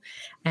 you know.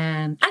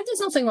 And there's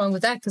nothing wrong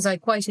with that, because I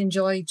quite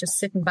enjoy just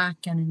sitting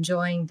back and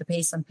enjoying the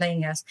pace I'm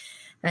playing at.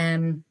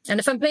 And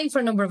if I'm playing for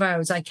a number of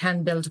hours, I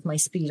can build my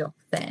speed up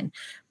then.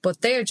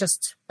 But they're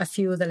just a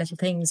few of the little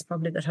things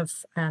probably that have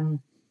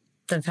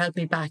held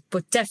me back.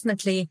 But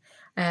definitely,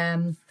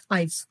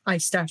 I've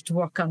started to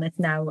work on it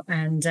now,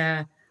 and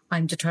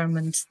I'm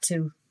determined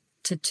to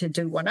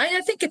do one.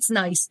 I think it's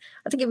nice.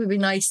 I think it would be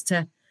nice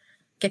to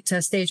get to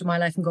a stage of my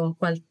life and go,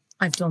 well,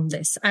 I've done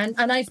this. And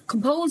I've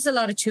composed a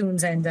lot of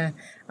tunes, and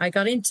I've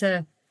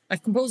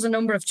composed a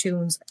number of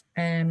tunes.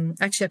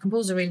 Actually, I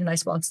composed a really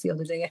nice waltz the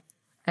other day,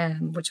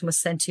 which was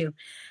sent to you.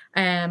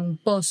 And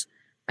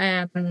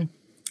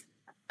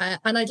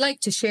I'd like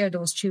to share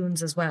those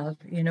tunes as well.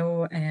 You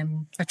know,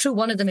 I threw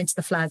one of them into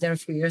the Fleadh there a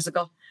few years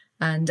ago,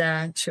 and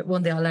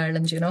won the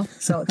All-Ireland, you know.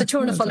 So the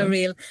Tour na Fulla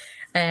Reel.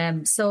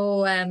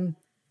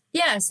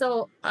 Yeah,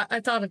 so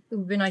I thought it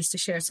would be nice to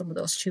share some of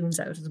those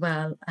tunes out as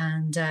well.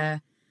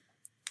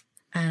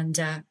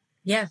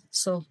 Yeah,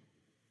 so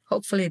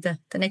hopefully the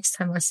next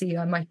time I see you,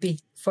 I might be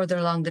further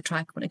along the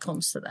track when it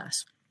comes to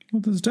that.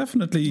 Well, there's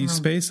definitely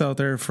space out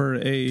there for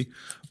a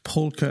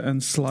polka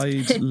and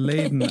slide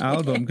laden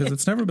album, because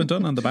it's never been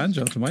done on the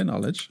banjo, to my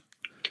knowledge.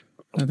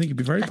 I think it'd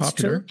be very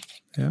popular. True.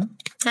 Yeah,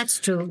 that's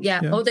true.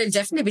 Yeah. Oh, there'll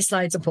definitely be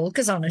slides of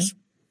polkas on it.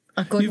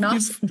 Good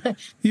enough.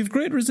 You've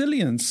great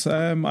resilience.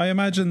 I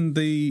imagine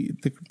the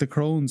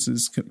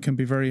Crohn's can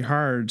be very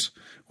hard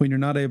when you're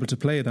not able to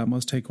play. That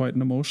must take quite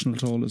an emotional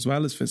toll as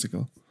well as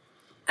physical.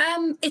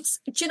 It's,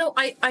 you know,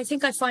 I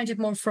think I find it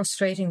more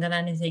frustrating than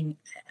anything.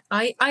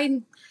 I've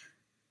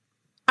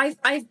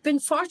been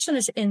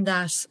fortunate in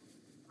that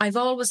I've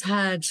always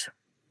had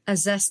a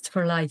zest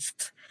for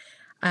life,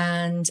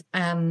 and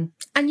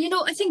you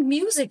know, I think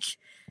music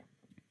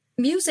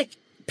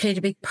played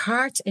a big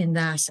part in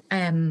that.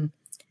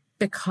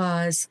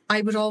 Because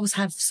I would always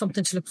have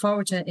something to look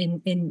forward to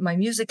in my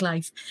music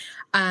life.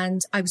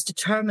 And I was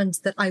determined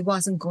that I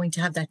wasn't going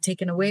to have that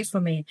taken away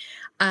from me.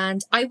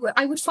 And I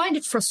would find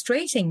it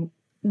frustrating,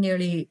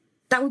 nearly.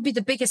 That would be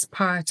the biggest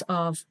part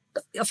of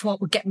what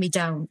would get me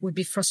down, would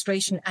be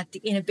frustration at the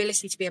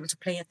inability to be able to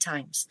play at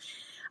times.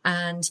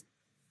 And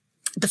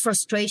the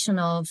frustration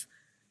of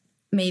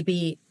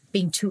maybe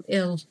being too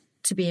ill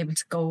to be able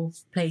to go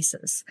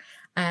places.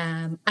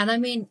 And I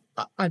mean,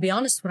 I'll be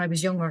honest, when I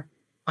was younger,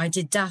 I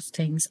did daft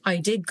things. I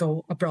did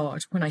go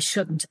abroad when I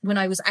shouldn't. When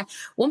I was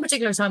one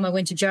particular time, I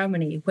went to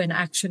Germany when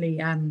actually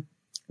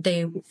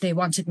they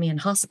wanted me in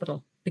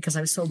hospital because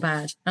I was so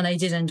bad, and I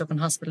did end up in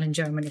hospital in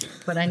Germany.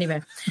 But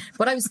anyway,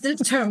 but I was still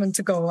determined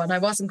to go, and I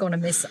wasn't going to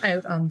miss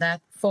out on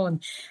that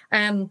fun.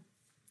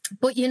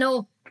 But you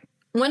know,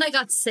 when I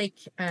got sick,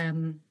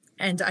 and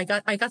I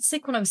got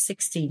sick when I was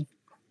 16,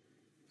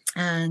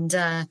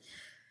 and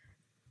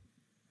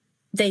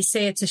they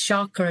say it's a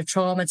shock or a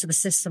trauma to the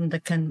system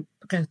that can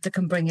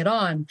bring it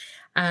on.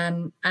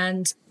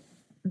 And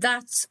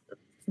that's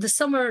the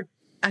summer,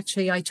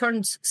 actually, I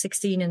turned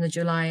 16 in the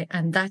July,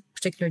 and that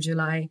particular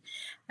July,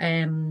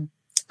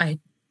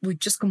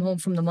 we'd just come home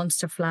from the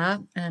Munster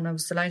Fleadh, and I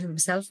was delighted with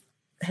myself,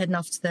 heading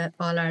off to the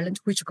All-Ireland,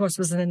 which of course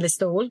was in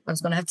Listowel. I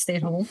was going to have to stay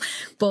at home.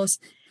 But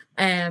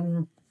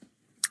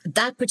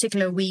that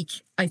particular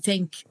week, I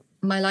think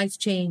my life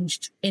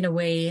changed in a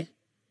way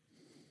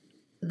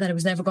that it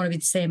was never going to be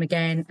the same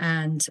again.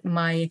 And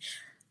my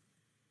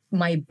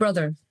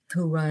brother,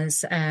 who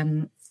was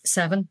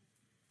 7,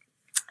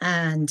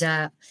 and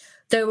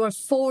there were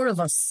 4 of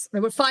us.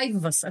 There were 5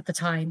 of us at the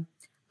time,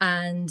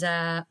 and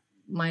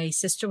my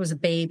sister was a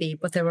baby,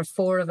 but there were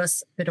 4 of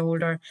us, a bit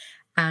older,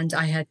 and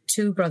I had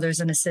 2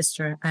 brothers and a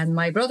sister. And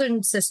my brother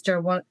and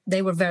sister,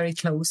 they were very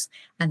close,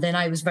 and then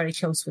I was very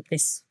close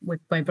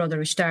with my brother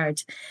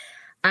Rishtard.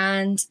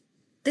 And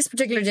this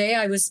particular day,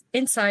 I was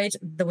inside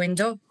the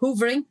window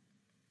hoovering,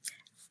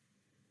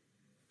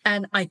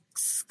 and I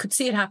could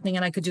see it happening,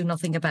 and I could do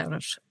nothing about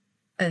it.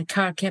 A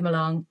car came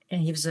along,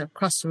 and he was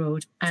across the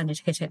road, and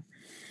it hit him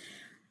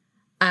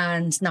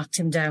and knocked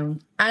him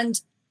down.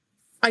 And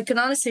I can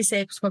honestly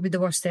say it was probably the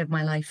worst day of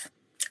my life.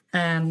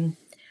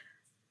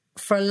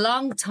 For a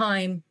long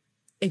time,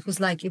 it was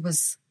like it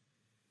was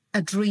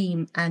a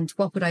dream, and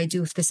what would I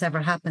do if this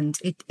ever happened?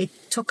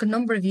 It took a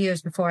number of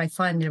years before I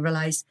finally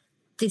realised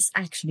this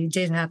actually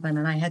did happen,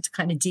 and I had to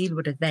kind of deal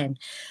with it then.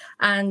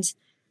 And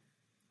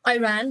I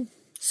ran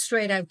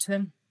straight out to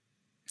him,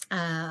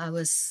 I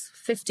was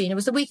 15. It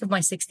was the week of my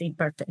 16th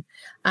birthday.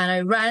 And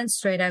I ran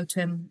straight out to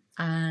him,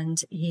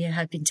 and he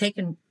had been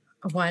taken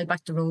a while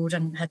back the road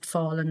and had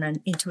fallen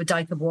and into a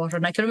dike of water.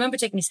 And I can remember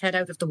taking his head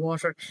out of the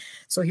water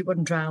so he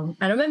wouldn't drown.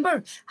 And I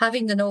remember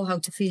having to know how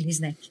to feel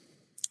his neck.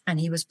 And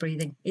he was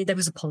breathing. There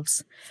was a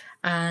pulse.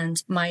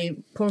 And my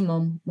poor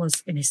mum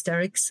was in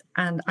hysterics.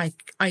 And I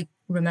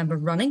remember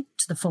running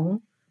to the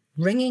phone,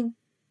 ringing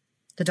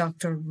the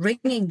doctor,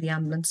 ringing the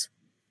ambulance,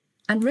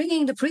 and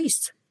ringing the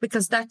priest,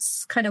 because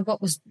that's kind of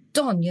what was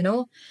done, you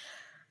know.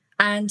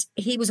 And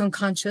he was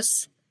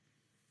unconscious.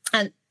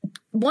 And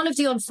one of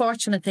the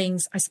unfortunate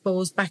things, I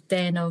suppose, back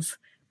then of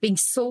being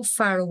so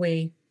far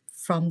away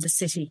from the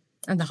city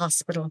and the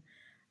hospital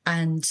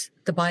and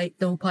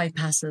no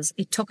bypasses,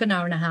 it took an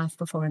hour and a half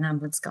before an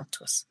ambulance got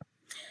to us.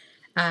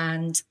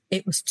 And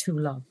it was too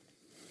long.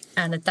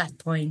 And at that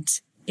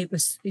point,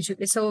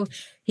 so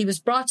he was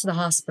brought to the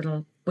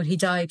hospital, but he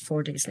died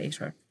 4 days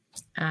later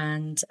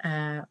and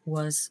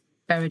was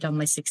buried on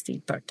my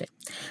 16th birthday.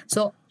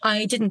 So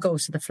I didn't go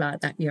to the FLA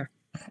that year,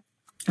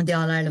 the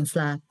All-Ireland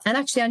FLA. And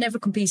actually, I never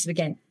competed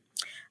again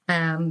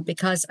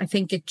because I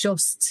think it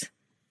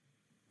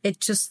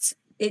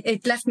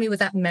left me with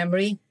that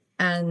memory.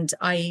 And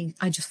I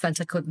just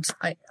felt I couldn't.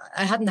 I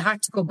hadn't the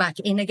heart to go back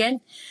in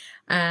again.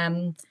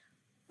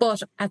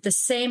 But at the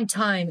same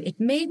time, it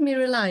made me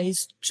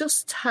realise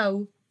just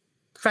how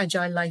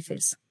fragile life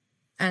is.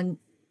 And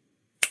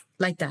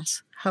like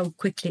that, how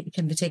quickly it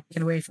can be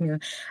taken away from you.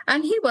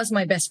 And he was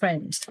my best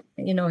friend.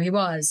 You know, he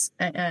was.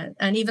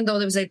 And even though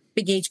there was a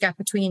big age gap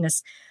between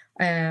us,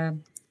 I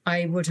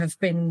would have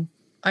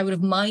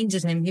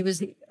minded him.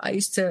 I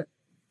used to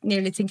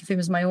nearly think of him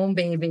as my own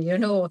baby, you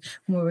know,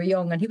 when we were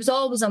young. And he was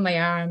always on my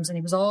arms and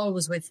he was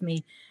always with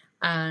me.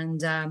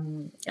 And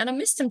I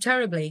missed him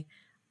terribly.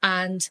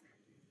 And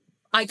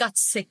I got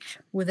sick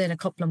within a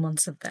couple of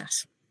months of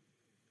that.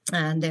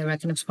 And they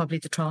reckon it was probably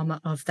the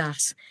trauma of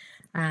that.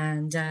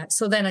 And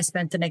so then I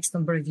spent the next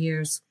number of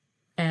years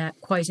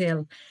quite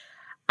ill.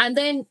 And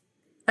then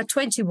at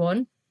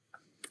 21,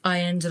 I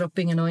ended up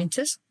being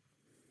anointed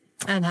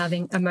and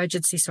having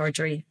emergency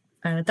surgery.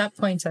 And at that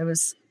point, I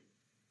was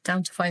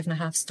down to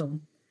 5.5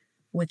 stone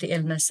with the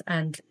illness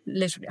and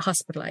literally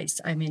hospitalised.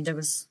 I mean,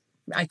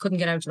 I couldn't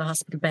get out of the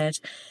hospital bed.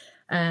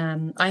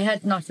 I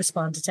had not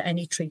responded to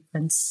any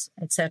treatments,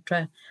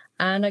 etc.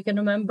 And I can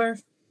remember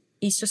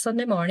Easter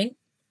Sunday morning,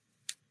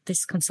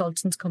 this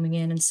consultant coming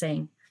in and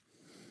saying,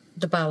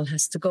 the bowel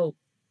has to go.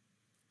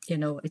 You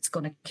know, it's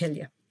going to kill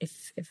you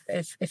if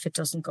it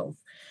doesn't go.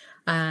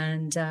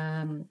 And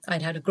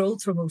I'd had a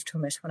growth removed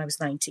from it when I was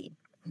 19.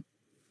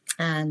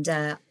 And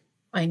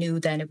I knew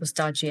then it was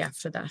dodgy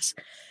after that.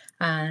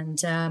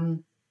 And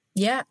and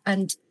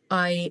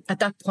at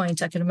that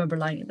point, I can remember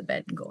lying in the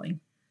bed and going,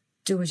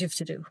 do what you have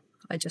to do.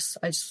 I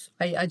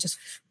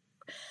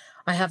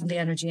haven't the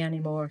energy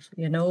anymore,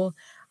 you know.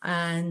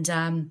 And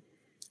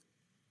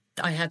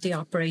I had the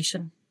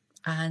operation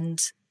and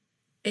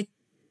it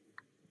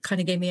kind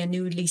of gave me a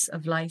new lease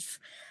of life.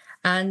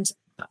 And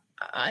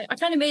I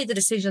kind of made the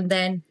decision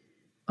then,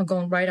 I'm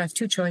going, right, I have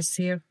two choices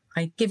here.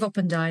 I give up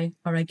and die,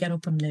 or I get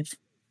up and live.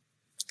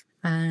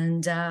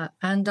 And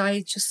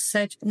I just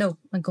said, no,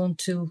 I'm going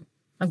to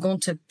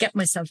get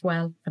myself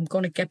well. I'm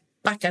going to get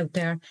back out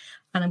there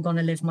and I'm going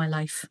to live my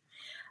life.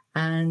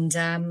 And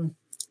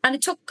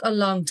it took a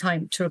long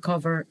time to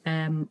recover.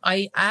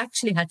 I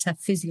actually had to have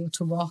physio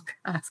to walk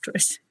after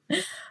it.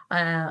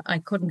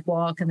 I couldn't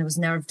walk and there was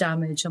nerve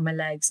damage on my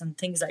legs and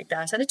things like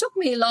that. And it took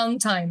me a long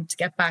time to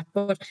get back.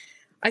 But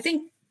I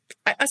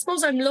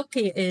suppose I'm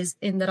lucky is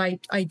in that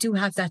I do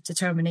have that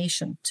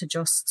determination to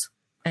just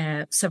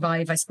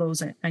survive, I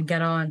suppose, and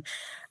get on.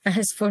 And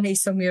it's funny,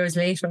 some years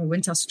later, I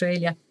went to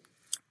Australia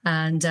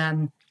and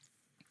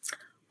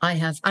I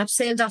have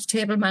abseiled off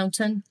Table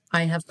Mountain.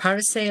 I have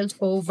parasailed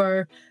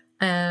over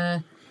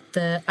the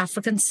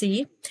African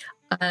Sea.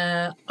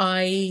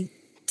 I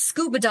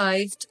scuba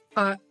dived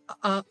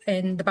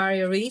in the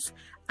Barrier Reef,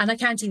 and I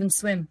can't even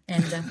swim.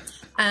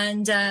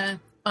 And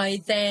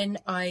I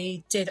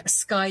did a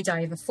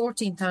skydive, a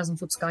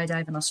 14,000-foot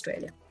skydive in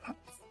Australia.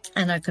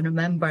 And I can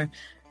remember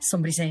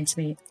somebody saying to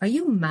me, "Are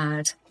you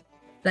mad?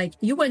 Like,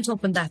 you went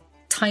up in that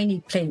tiny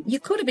plane. You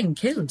could have been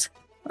killed."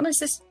 And I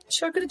said,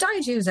 "Sure, I could have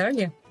died years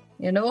earlier,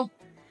 you know."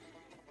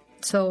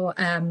 So,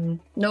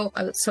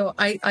 so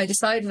I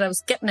decided I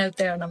was getting out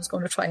there and I was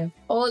going to try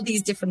all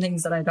these different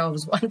things that I'd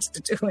always wanted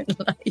to do in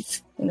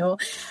life, you know.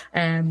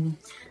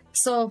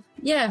 So,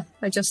 yeah,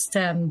 I just,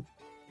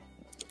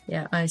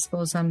 I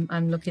suppose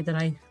I'm lucky that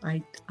I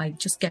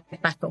just get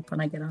back up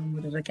and I get on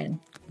with it again.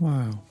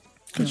 Wow.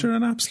 Because you're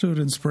an absolute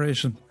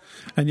inspiration.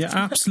 And you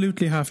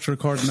absolutely have to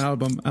record an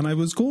album. And I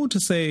was going to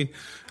say,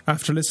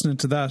 after listening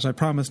to that, I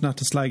promise not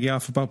to slag you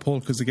off about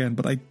polkas again,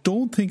 but I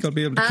don't think I'll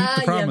be able to keep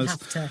the promise. You'll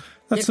have to.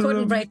 You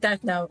couldn't break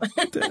that now.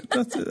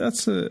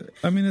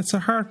 It's a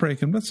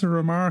heartbreaking, that's a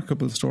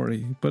remarkable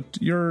story. But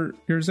your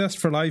zest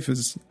for life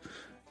is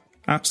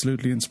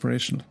absolutely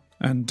inspirational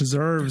and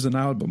deserves an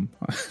album.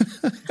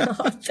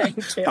 Oh,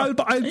 thank you.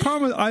 I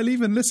promise I'll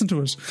even listen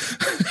to it.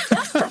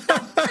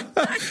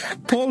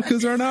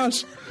 Polkas or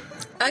not.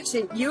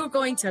 Actually, you're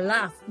going to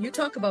laugh. You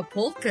talk about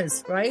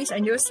polkas, right?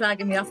 And you're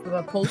slagging me off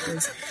about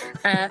polkas.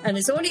 And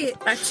it's only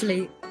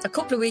actually a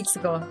couple of weeks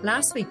ago,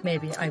 last week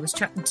maybe, I was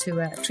chatting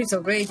to Teresa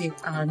O'Grady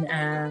and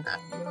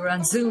we were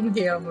on Zoom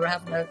here and we were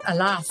having a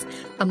laugh.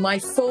 And my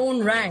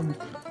phone rang.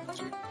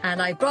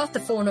 And I brought the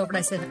phone over and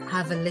I said,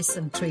 have a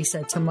listen,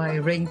 Teresa, to my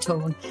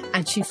ringtone.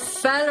 And she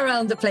fell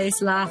around the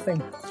place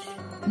laughing.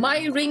 My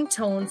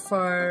ringtone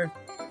for,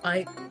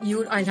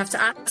 I'll have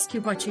to ask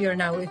you what year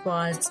now it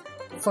was,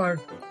 for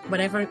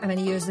whatever, how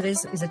many years it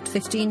is it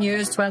 15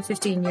 years, 12,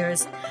 15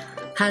 years,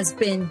 has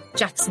been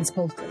Jackson's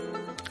Polka.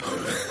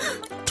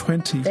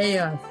 20. They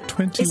are.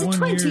 21 is it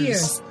 20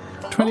 years?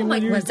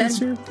 21 years this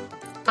year?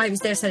 I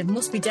was there, said it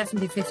must be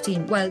definitely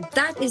 15. Well,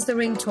 that is the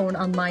ringtone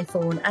on my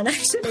phone. And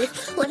actually,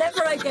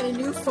 whenever I get a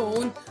new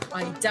phone,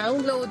 I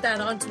download that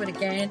onto it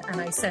again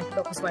and I set it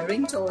up as my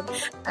ringtone.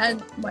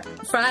 And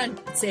Fran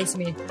would say to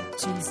me,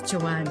 geez,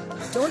 Joanne,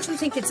 don't you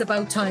think it's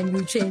about time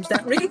you change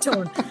that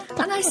ringtone?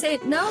 And I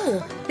said,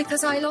 no,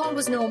 because I'll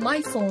always know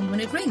my phone when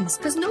it rings,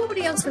 because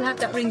nobody else will have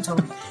that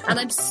ringtone. And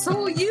I'm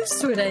so used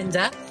to it,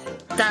 Enda,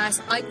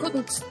 that I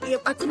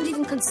couldn't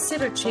even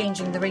consider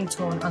changing the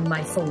ringtone on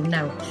my phone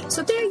now.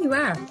 So there you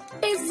are.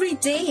 Every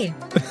day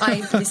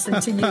I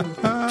listen to you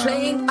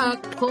playing a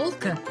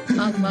polka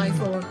on my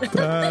phone.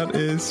 That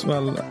is,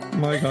 well,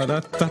 my God,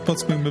 that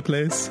puts me in my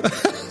place.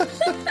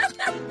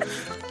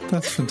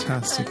 That's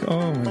fantastic.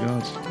 Oh my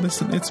God.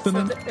 Listen, it's been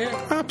an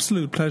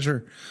absolute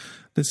pleasure.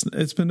 Listen,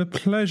 it's been a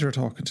pleasure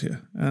talking to you,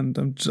 and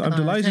I'm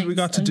delighted we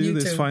got to do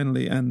this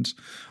finally, and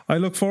I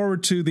look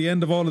forward to the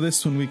end of all of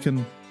this when we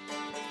can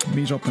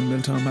meet up in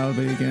Milltown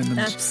Malbay again, and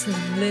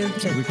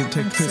absolutely we can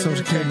take the piss out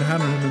of Kieran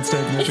Hanrahan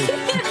instead, maybe.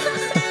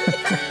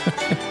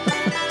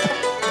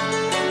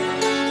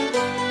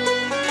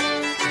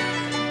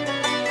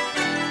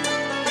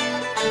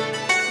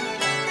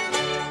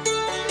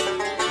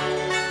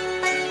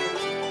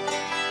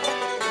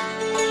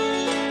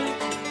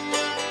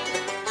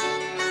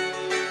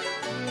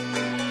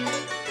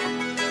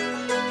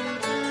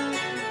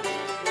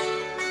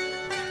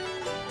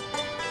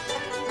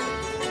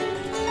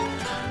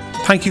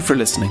 Thank you for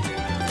listening.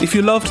 If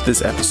you loved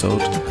this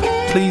episode,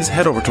 please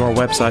head over to our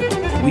website,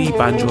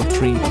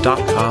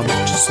 webanjo3.com,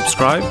 to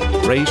subscribe,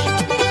 rate,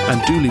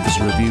 and do leave us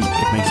a review.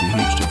 It makes a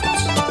huge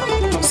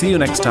difference. See you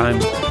next time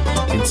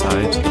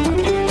inside Banjo.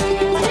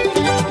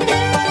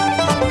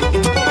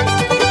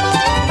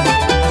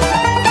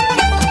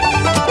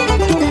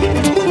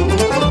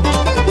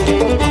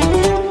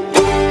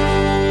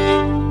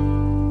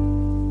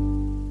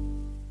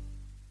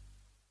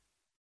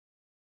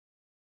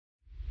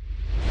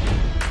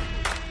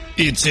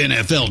 It's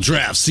NFL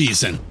draft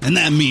season, and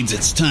that means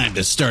it's time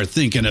to start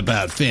thinking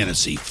about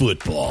fantasy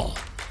football.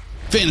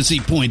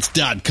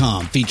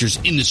 FantasyPoints.com features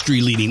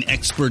industry-leading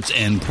experts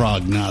and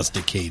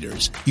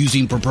prognosticators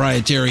using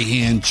proprietary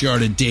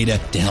hand-charted data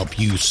to help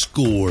you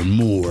score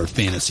more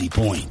fantasy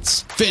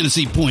points.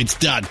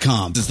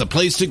 FantasyPoints.com is the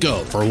place to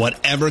go for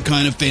whatever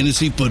kind of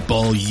fantasy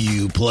football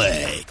you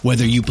play.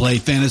 Whether you play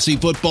fantasy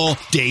football,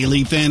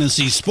 daily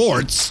fantasy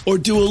sports, or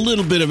do a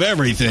little bit of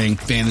everything,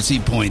 Fantasy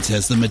Points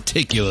has the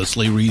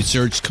meticulously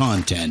researched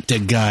content to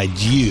guide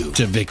you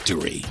to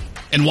victory.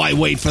 And why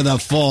wait for the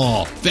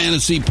fall?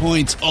 Fantasy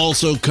Points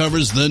also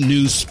covers the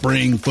new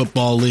spring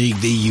football league,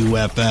 the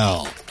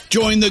UFL.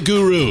 Join the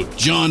guru,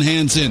 John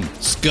Hansen,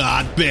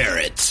 Scott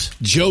Barrett,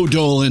 Joe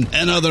Dolan,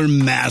 and other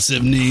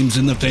massive names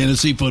in the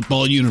fantasy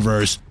football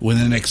universe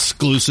with an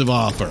exclusive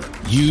offer.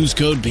 Use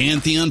code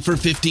Pantheon for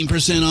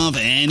 15% off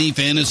any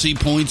Fantasy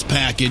Points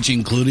package,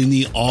 including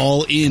the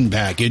all-in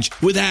package,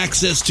 with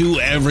access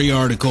to every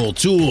article,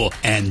 tool,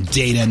 and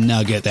data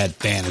nugget that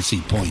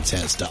Fantasy Points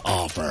has to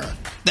offer.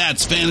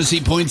 That's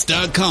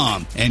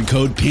FantasyPoints.com and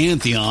code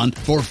Pantheon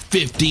for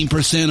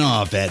 15%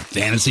 off at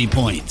Fantasy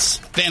Points.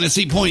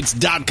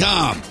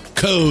 FantasyPoints.com,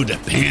 code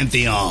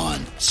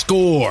Pantheon.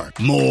 Score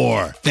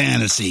more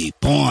fantasy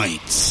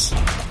points.